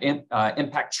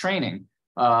impact training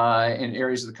in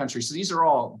areas of the country. So these are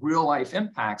all real life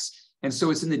impacts. And so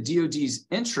it's in the DoD's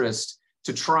interest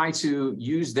to try to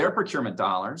use their procurement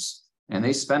dollars, and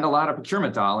they spend a lot of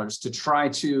procurement dollars to try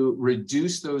to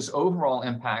reduce those overall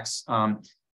impacts on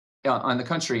the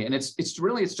country. And it's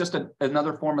just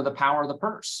another form of the power of the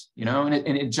purse, you know, and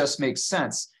it just makes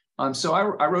sense. So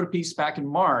I wrote a piece back in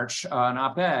March, an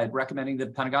op-ed recommending that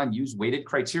the Pentagon use weighted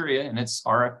criteria in its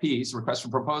RFPs, request for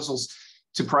proposals,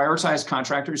 to prioritize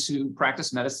contractors who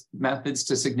practice methods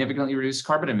to significantly reduce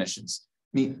carbon emissions.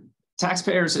 I mean,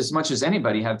 taxpayers, as much as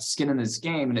anybody, have skin in this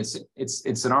game, and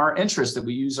it's in our interest that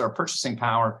we use our purchasing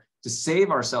power to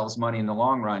save ourselves money in the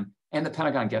long run, and the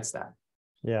Pentagon gets that.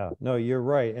 Yeah, no, you're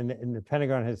right. And the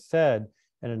Pentagon has said,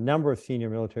 and a number of senior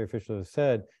military officials have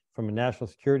said, from a national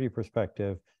security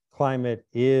perspective, climate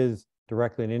is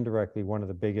directly and indirectly one of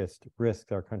the biggest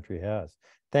risks our country has.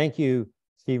 Thank you,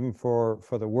 Stephen, for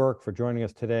the work, for joining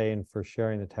us today, and for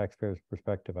sharing the taxpayer's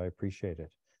perspective. I appreciate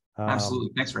it.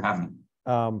 Absolutely. Thanks for having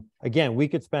me. Again, we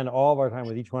could spend all of our time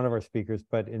with each one of our speakers,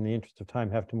 but in the interest of time,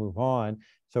 have to move on.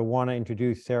 So want to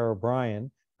introduce Sarah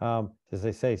O'Brien. As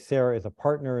I say, Sarah is a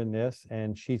partner in this,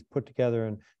 and she's put together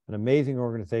an amazing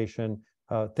organization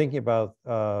thinking about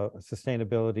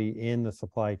sustainability in the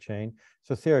supply chain.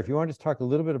 So Sarah, if you want to just talk a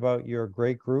little bit about your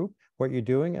great group, what you're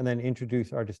doing, and then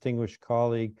introduce our distinguished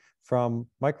colleague from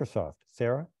Microsoft.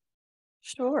 Sarah?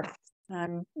 Sure.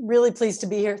 I'm really pleased to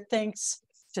be here. Thanks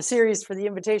to Ceres for the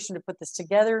invitation to put this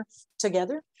together.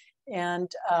 And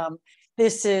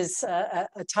this is a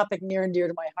topic near and dear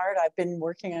to my heart. I've been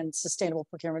working on sustainable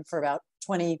procurement for about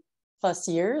 20 plus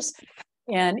years,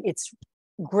 and it's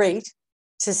great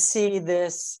to see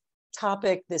this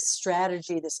topic, this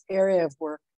strategy, this area of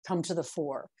work come to the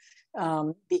fore.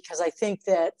 Because I think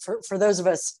that for those of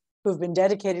us who've been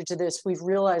dedicated to this, we've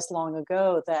realized long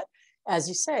ago that, as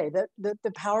you say, that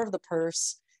the power of the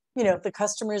purse, you know, the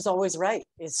customer is always right,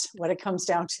 is what it comes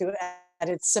down to at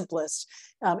its simplest.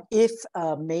 If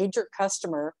a major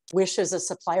customer wishes a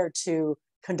supplier to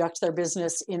conduct their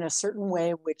business in a certain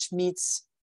way which meets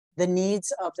the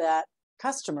needs of that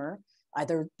customer,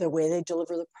 either the way they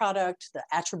deliver the product, the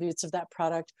attributes of that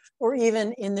product, or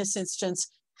even in this instance,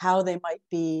 how they might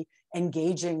be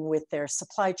engaging with their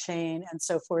supply chain and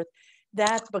so forth,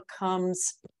 that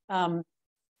becomes,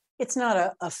 it's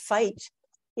not a fight.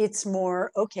 It's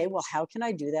more, okay, well, how can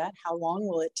I do that? How long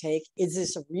will it take? Is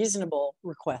this a reasonable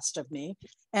request of me?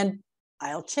 And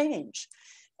I'll change.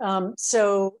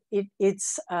 So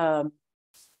it's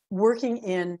working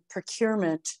in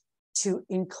procurement to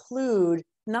include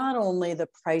not only the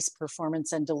price,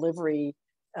 performance, and delivery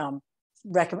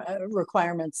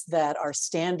requirements that are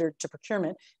standard to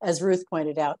procurement, as Ruth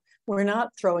pointed out, we're not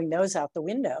throwing those out the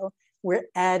window. We're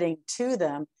adding to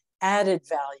them added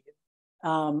value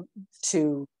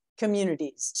to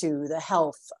communities, to the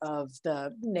health of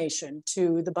the nation,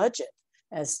 to the budget,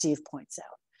 as Steve points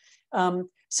out.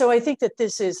 So I think that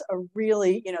this is a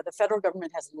really, you know, the federal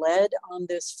government has led on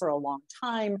this for a long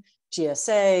time,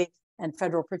 GSA, and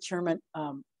federal procurement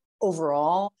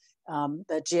overall.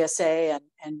 The GSA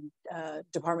and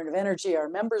Department of Energy are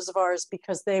members of ours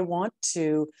because they want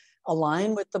to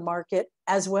align with the market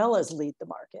as well as lead the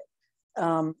market.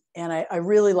 And I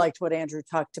really liked what Andrew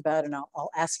talked about, and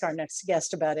I'll ask our next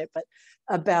guest about it, but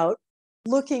about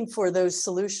looking for those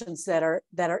solutions that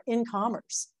are in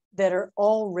commerce, that are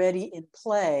already in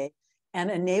play, and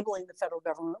enabling the federal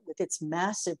government with its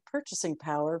massive purchasing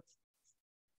power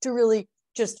to really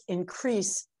just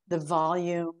increase the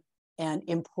volume and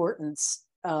importance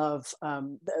of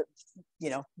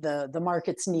the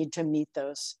market's need to meet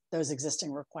those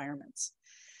existing requirements.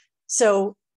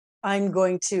 So I'm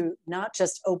going to not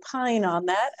just opine on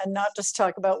that and not just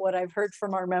talk about what I've heard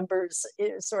from our members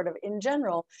sort of in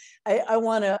general. I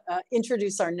want to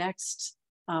introduce our next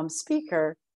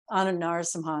speaker, Anand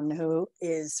Narasimhan, who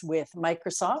is with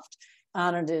Microsoft.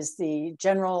 Anand is the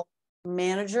General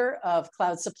Manager of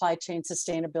Cloud Supply Chain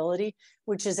Sustainability,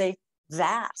 which is a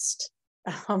vast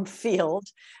field.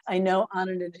 I know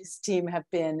Anand and his team have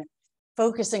been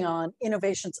focusing on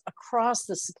innovations across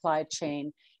the supply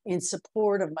chain in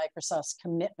support of Microsoft's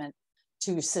commitment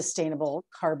to sustainable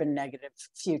carbon negative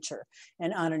future.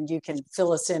 And Anand, you can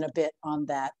fill us in a bit on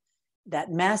that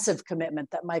massive commitment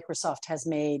that Microsoft has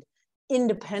made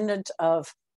independent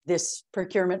of this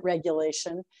procurement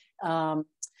regulation.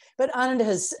 But Anand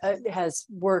has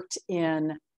worked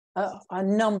in a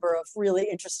number of really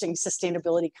interesting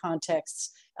sustainability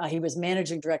contexts. He was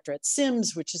managing director at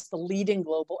Sims, which is the leading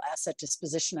global asset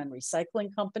disposition and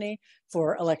recycling company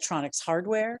for electronics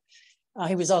hardware.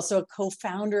 He was also a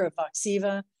co-founder of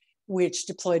Voxiva, which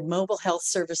deployed mobile health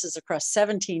services across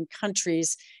 17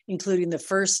 countries, including the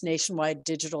first nationwide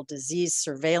digital disease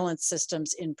surveillance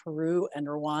systems in Peru and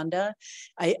Rwanda.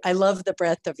 I love the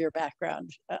breadth of your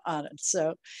background on it.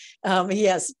 So he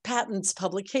has patents,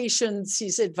 publications,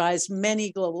 he's advised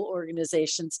many global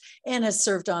organizations and has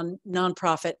served on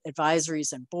nonprofit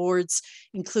advisories and boards,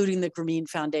 including the Grameen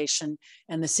Foundation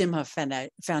and the Simha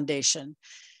Foundation.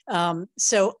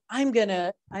 So I'm going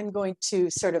to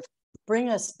sort of bring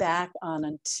us back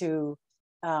on to,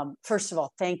 first of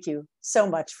all, thank you so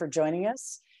much for joining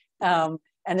us, and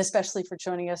especially for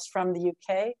joining us from the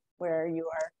UK, where you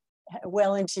are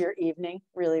well into your evening.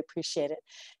 Really appreciate it.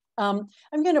 I'm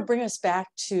going to bring us back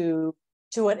to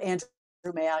what Andrew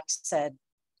Mayock said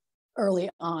early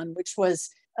on, which was,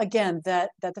 again,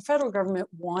 that the federal government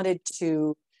wanted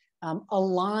to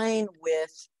align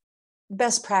with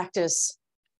best practice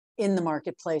in the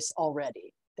marketplace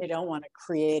already. They don't want to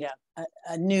create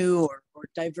a new or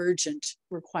divergent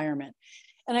requirement.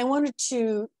 And I wanted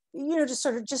to, just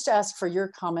sort of just ask for your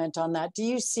comment on that. Do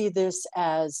you see this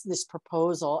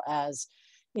proposal as,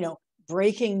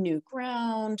 breaking new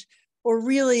ground, or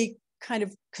really kind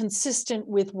of consistent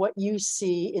with what you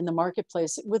see in the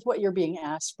marketplace, with what you're being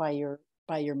asked by your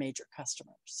major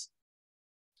customers?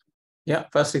 Yeah,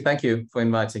 firstly, thank you for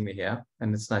inviting me here.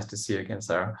 And it's nice to see you again,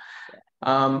 Sarah.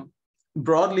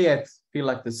 Broadly, I feel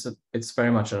like it's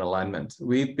very much an alignment.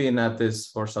 We've been at this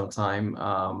for some time.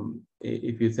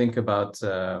 If you think about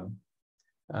the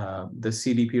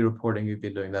CDP reporting, we've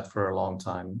been doing that for a long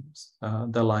time.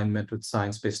 The alignment with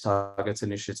Science-Based Targets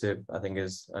Initiative, I think,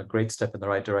 is a great step in the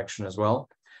right direction as well.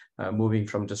 Moving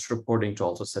from just reporting to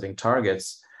also setting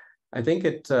targets. I think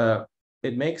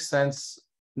it makes sense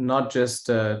not just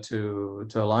to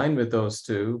align with those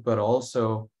two, but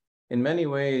also in many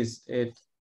ways it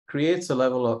creates a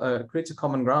level of creates a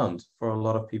common ground for a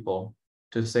lot of people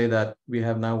to say that we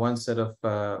have now one set of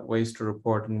ways to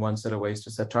report and one set of ways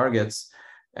to set targets,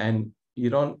 and you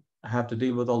don't have to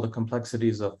deal with all the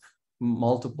complexities of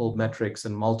multiple metrics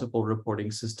and multiple reporting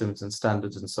systems and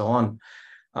standards and so on.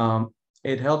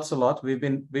 It helps a lot. We've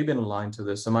been aligned to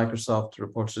this. So Microsoft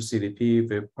reports to CDP.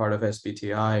 We're part of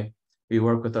SBTI. We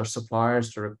work with our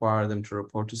suppliers to require them to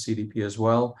report to CDP as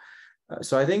well.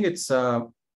 So I think it's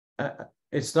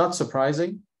not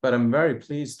surprising, but I'm very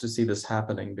pleased to see this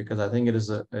happening, because I think it is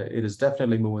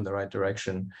definitely moving in the right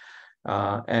direction.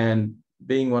 And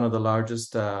being one of the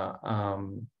largest buyers,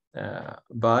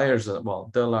 well,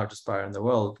 the largest buyer in the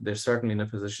world, they're certainly in a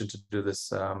position to do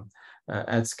this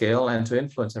at scale and to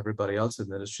influence everybody else in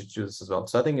the industry to do this as well.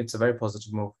 So I think it's a very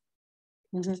positive move.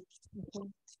 Mm-hmm. Mm-hmm.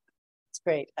 It's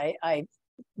great.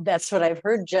 That's what I've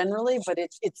heard generally, but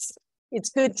it's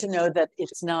good to know that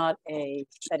it's not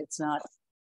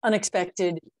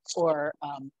unexpected or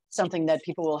something that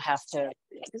people will have to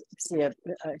see a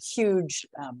huge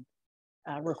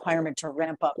requirement to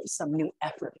ramp up some new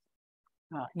effort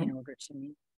in order to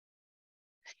meet.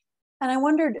 And I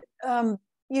wondered,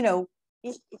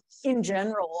 in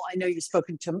general, I know you've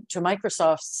spoken to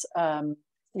Microsoft's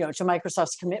to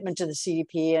Microsoft's commitment to the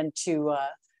CDP and to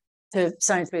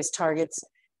science-based targets.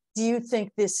 Do you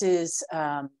think this is,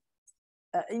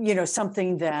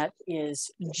 something that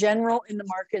is general in the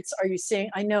markets? Are you seeing,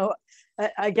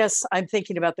 I guess I'm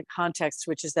thinking about the context,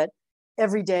 which is that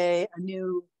every day a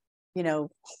new,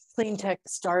 clean tech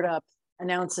startup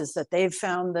announces that they've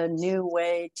found the new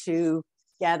way to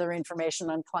gather information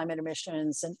on climate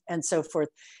emissions and so forth.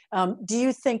 Do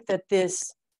you think that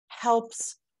this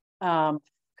helps kind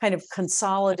of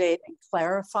consolidate and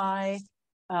clarify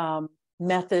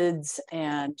methods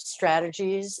and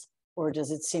strategies, or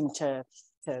does it seem to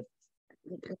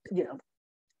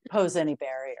pose any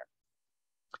barrier?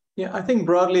 Yeah, I think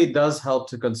broadly it does help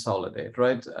to consolidate,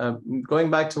 right? Going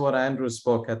back to what Andrew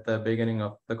spoke at the beginning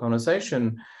of the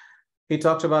conversation, he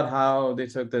talked about how they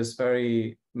took this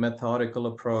very methodical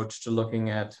approach to looking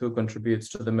at who contributes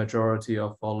to the majority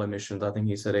of all emissions. I think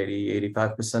he said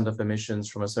 85% of emissions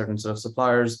from a certain set of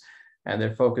suppliers, and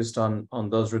they're focused on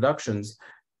those reductions.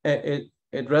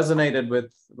 It resonated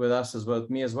with us as well,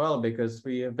 me as well, because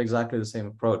we have exactly the same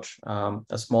approach.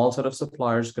 A small set of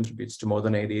suppliers contributes to more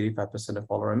than 85% of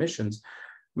all our emissions.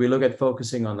 We look at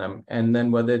focusing on them. And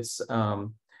then whether it's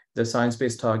the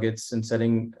science-based targets and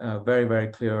setting very, very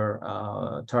clear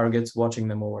targets, watching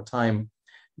them over time,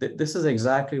 this is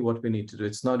exactly what we need to do.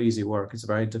 It's not easy work. It's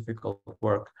very difficult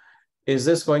work. Is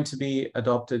this going to be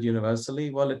adopted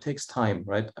universally? Well, it takes time,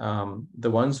 right?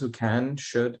 The ones who can,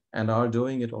 should, and are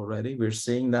doing it already. We're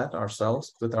seeing that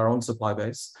ourselves with our own supply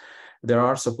base. There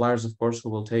are suppliers, of course, who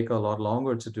will take a lot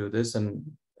longer to do this. And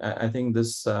I think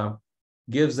this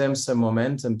gives them some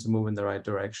momentum to move in the right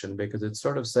direction, because it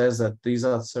sort of says that these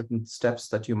are certain steps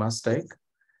that you must take.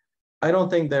 I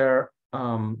don't think they're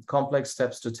complex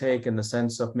steps to take in the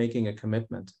sense of making a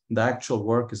commitment. The actual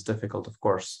work is difficult, of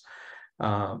course.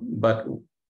 But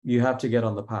you have to get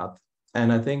on the path.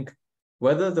 And I think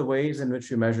whether the ways in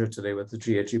which we measure today with the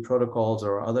GHG protocols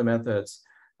or other methods,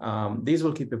 these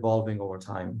will keep evolving over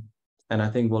time. And I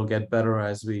think we'll get better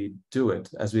as we do it.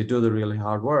 As we do the really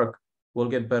hard work, we'll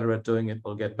get better at doing it.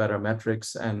 We'll get better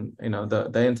metrics, and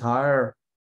the entire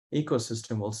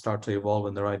ecosystem will start to evolve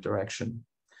in the right direction.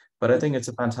 But I think it's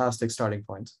a fantastic starting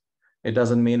point. It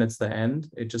doesn't mean it's the end.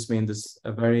 It just means it's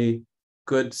a very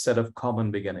good set of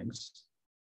common beginnings.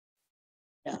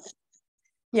 Yeah.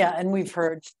 Yeah, and we've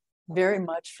heard very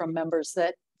much from members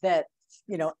that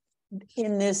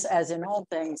in this, as in all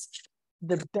things,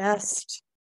 the best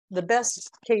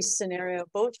case scenario,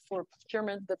 both for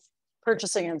procurement, the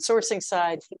purchasing and sourcing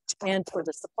side, and for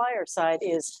the supplier side,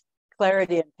 is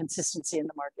clarity and consistency in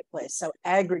the marketplace. So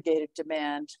aggregated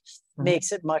demand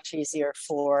makes it much easier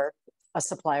for a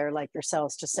supplier like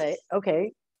yourselves to say,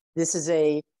 okay, this is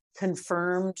a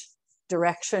confirmed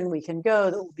direction we can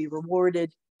go that will be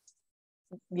rewarded.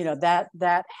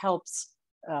 That helps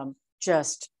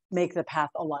just make the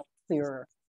path a lot clearer,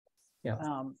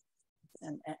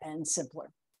 and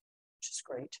simpler, which is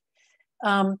great.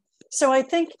 So I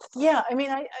think,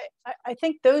 I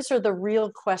think those are the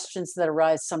real questions that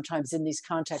arise sometimes in these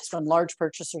contexts when large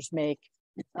purchasers make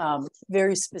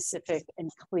very specific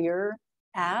and clear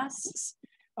asks.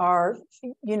 It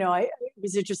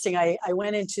was interesting. I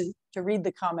went into to read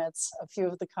the comments, a few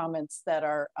of the comments that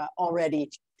are already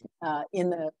in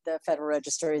the Federal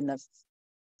Register, in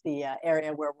the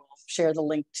area where we'll share the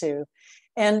link to.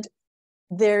 And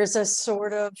there's a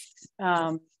sort of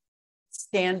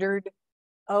standard,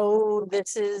 oh,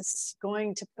 this is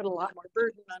going to put a lot more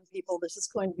burden on people. This is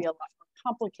going to be a lot more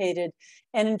complicated.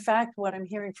 And in fact, what I'm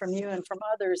hearing from you and from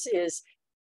others is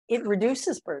it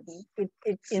reduces burden.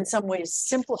 It in some ways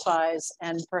simplifies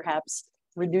and perhaps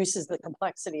reduces the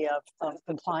complexity of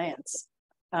compliance.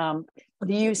 Do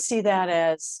you see that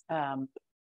as,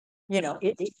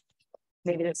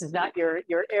 maybe this is not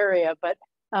your area, but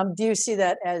do you see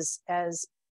that as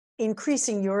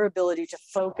increasing your ability to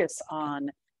focus on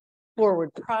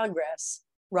forward progress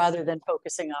rather than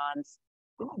focusing on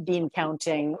bean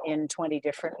counting in 20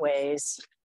 different ways?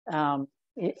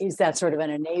 Is that sort of an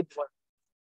enabler?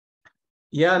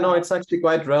 Yeah, no, it's actually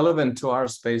quite relevant to our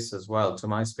space as well, to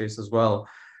my space as well.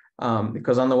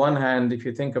 Because on the one hand, if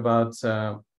you think about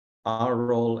our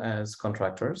role as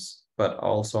contractors, but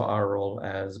also our role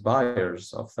as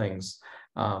buyers of things,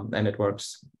 and it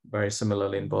works very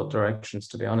similarly in both directions,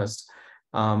 to be honest.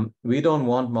 We don't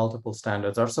want multiple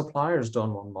standards. Our suppliers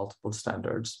don't want multiple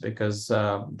standards, because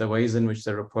the ways in which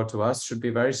they report to us should be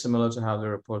very similar to how they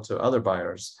report to other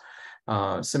buyers.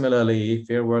 Similarly, if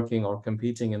we're working or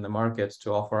competing in the market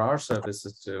to offer our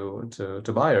services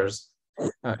to buyers,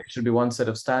 it should be one set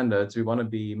of standards. We want to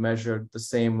be measured the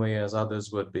same way as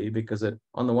others would be, because it,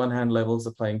 on the one hand, levels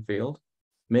the playing field.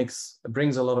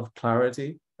 brings a lot of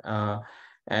clarity,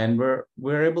 and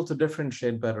we're able to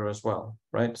differentiate better as well,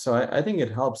 right? So I think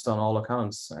it helps on all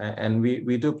accounts, and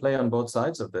we do play on both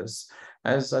sides of this,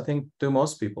 as I think do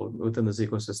most people within this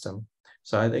ecosystem.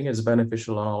 So I think it's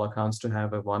beneficial on all accounts to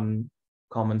have one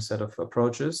common set of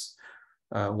approaches,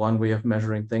 one way of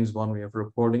measuring things, one way of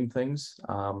reporting things,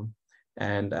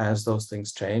 and as those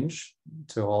things change,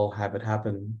 to all have it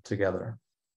happen together.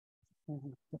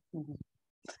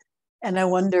 And I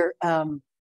wonder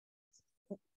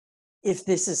if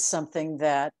this is something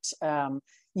that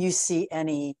you see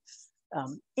any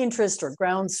interest or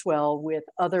groundswell with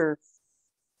other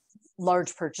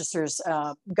large purchasers,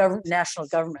 national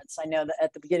governments. I know that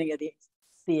at the beginning of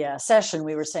the session,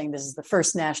 we were saying this is the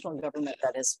first national government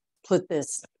that has put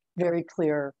this very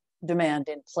clear demand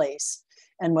in place,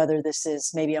 and whether this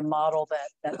is maybe a model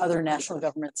that other national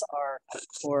governments are,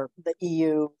 or the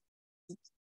EU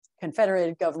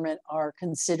confederated government are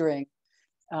considering,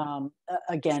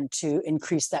 again, to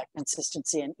increase that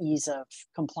consistency and ease of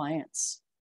compliance.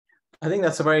 I think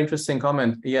that's a very interesting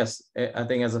comment. Yes, I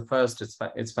think as a first,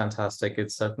 it's fantastic.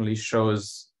 It certainly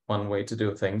shows one way to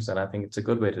do things, and I think it's a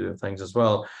good way to do things as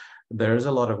well. There is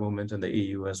a lot of movement in the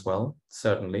EU as well,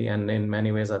 certainly, and in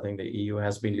many ways, I think the EU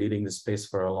has been leading the space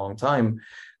for a long time.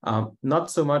 Not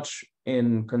so much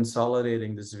in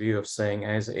consolidating this view of saying,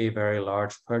 as a very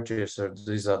large purchaser,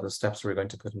 these are the steps we're going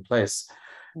to put in place,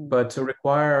 but to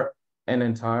require an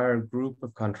entire group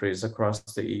of countries across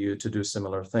the EU to do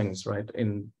similar things, right?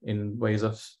 In ways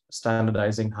of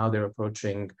standardizing how they're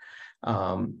approaching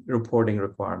reporting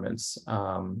requirements,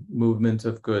 movement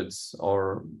of goods,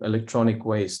 or electronic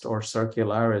waste, or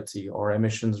circularity, or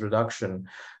emissions reduction,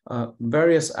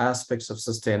 various aspects of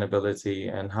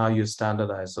sustainability and how you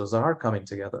standardize those are coming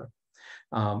together.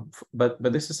 But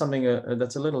this is something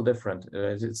that's a little different.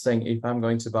 It's saying, if I'm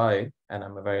going to buy, and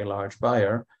I'm a very large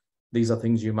buyer, these are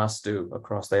things you must do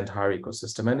across the entire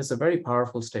ecosystem. And it's a very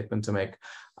powerful statement to make.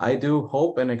 I do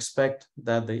hope and expect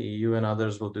that the EU and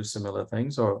others will do similar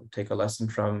things, or take a lesson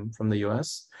from the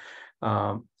US.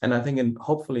 And I think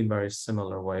hopefully in very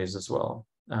similar ways as well.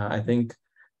 I think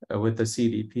with the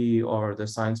CDP or the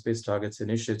Science-Based Targets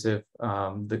Initiative,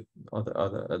 the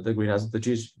greenhouse, the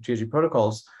GHG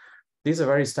protocols, these are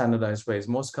very standardized ways.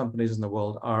 Most companies in the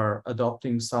world are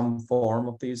adopting some form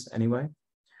of these anyway.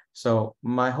 So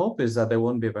my hope is that there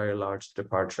won't be a very large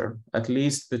departure, at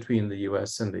least between the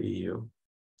US and the EU.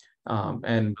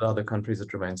 And other countries,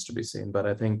 it remains to be seen. But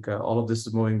I think all of this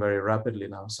is moving very rapidly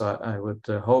now. So I would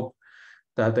hope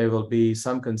that there will be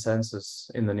some consensus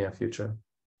in the near future.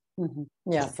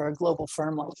 Yeah, for a global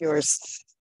firm like yours,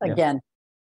 again,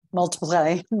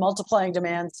 multiplying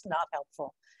demands, not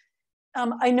helpful.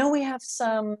 I know we have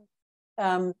some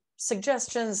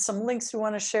suggestions, some links we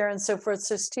want to share and so forth.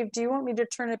 So Steve, do you want me to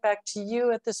turn it back to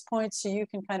you at this point so you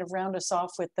can kind of round us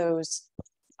off with those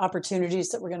opportunities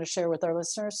that we're going to share with our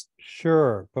listeners?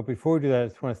 Sure. But before we do that, I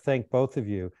just want to thank both of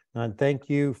you. And thank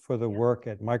you for the work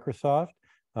at Microsoft.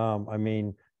 I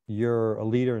mean, you're a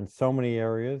leader in so many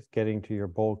areas, getting to your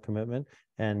bold commitment.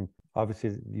 And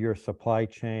obviously, your supply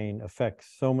chain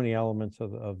affects so many elements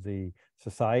of the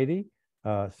society.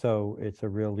 So it's a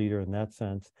real leader in that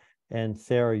sense. And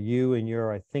Sarah, you and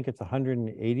your, I think it's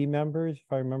 180 members, if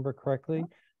I remember correctly.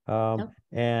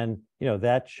 And, you know,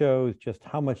 that shows just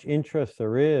how much interest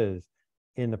there is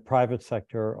in the private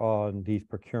sector on these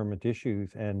procurement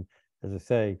issues. And as I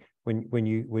say, when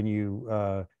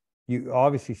you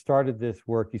obviously started this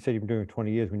work, you said you've been doing it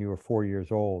 20 years when you were 4 years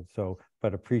old. So,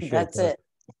 but appreciate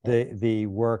the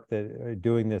work that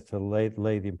doing this to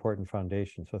lay the important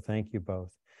foundation. So thank you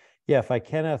both. Yeah, if I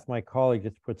can ask my colleague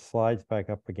just to put slides back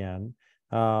up again.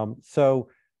 So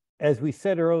as we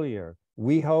said earlier,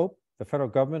 we hope, the federal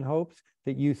government hopes,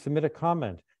 that you submit a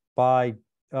comment by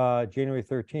January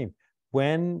 13th.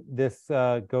 When this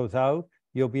goes out,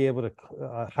 you'll be able to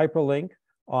hyperlink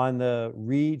on the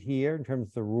read here in terms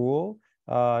of the rule.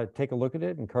 Take a look at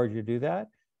it, encourage you to do that.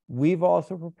 We've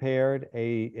also prepared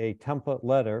a template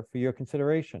letter for your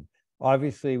consideration.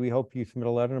 Obviously, we hope you submit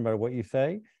a letter no matter what you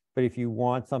say. But if you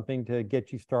want something to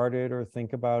get you started or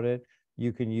think about it,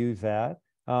 you can use that.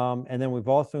 And then we've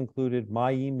also included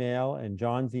my email and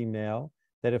John's email,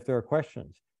 that if there are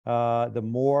questions, the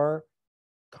more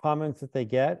comments that they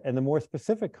get and the more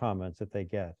specific comments that they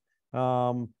get,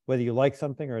 whether you like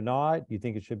something or not, you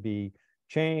think it should be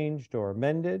changed or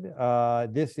amended,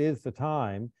 this is the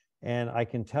time. And I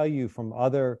can tell you from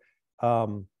other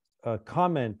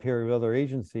comment period with other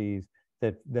agencies,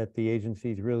 that the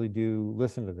agencies really do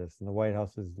listen to this, and the White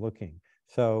House is looking.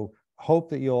 So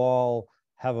hope that you'll all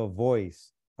have a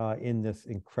voice in this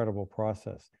incredible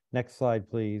process. Next slide,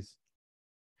 please.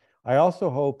 I also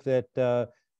hope that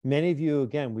many of you,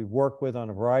 again, we've worked with on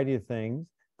a variety of things,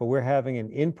 but we're having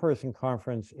an in-person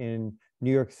conference in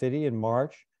New York City in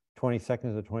March 22nd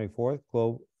to the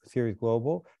 24th, Series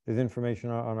Global. There's information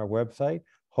on our website.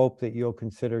 Hope that you'll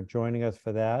consider joining us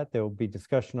for that. There will be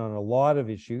discussion on a lot of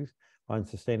issues on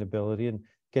sustainability and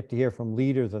get to hear from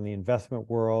leaders on the investment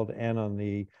world and on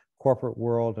the corporate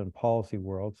world and policy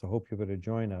world. So hope you're going to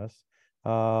join us.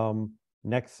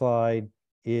 Next slide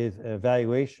is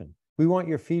evaluation. We want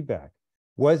your feedback.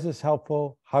 Was this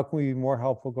helpful? How can we be more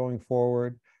helpful going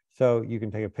forward? So you can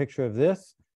take a picture of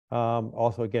this.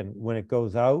 Also, again, when it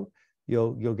goes out,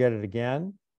 you'll get it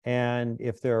again. And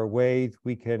if there are ways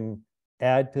we can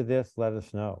add to this, let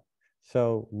us know.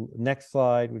 So next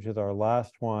slide, which is our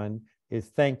last one,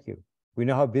 is thank you. We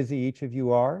know how busy each of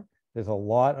you are. There's a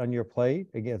lot on your plate,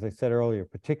 again, as I said earlier,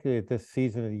 particularly at this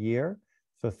season of the year.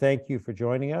 So thank you for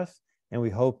joining us. And we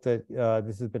hope that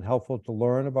this has been helpful to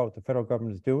learn about what the federal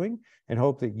government is doing, and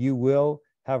hope that you will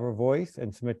have a voice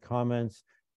and submit comments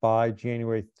by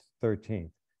January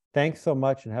 13th. Thanks so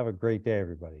much and have a great day,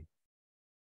 everybody.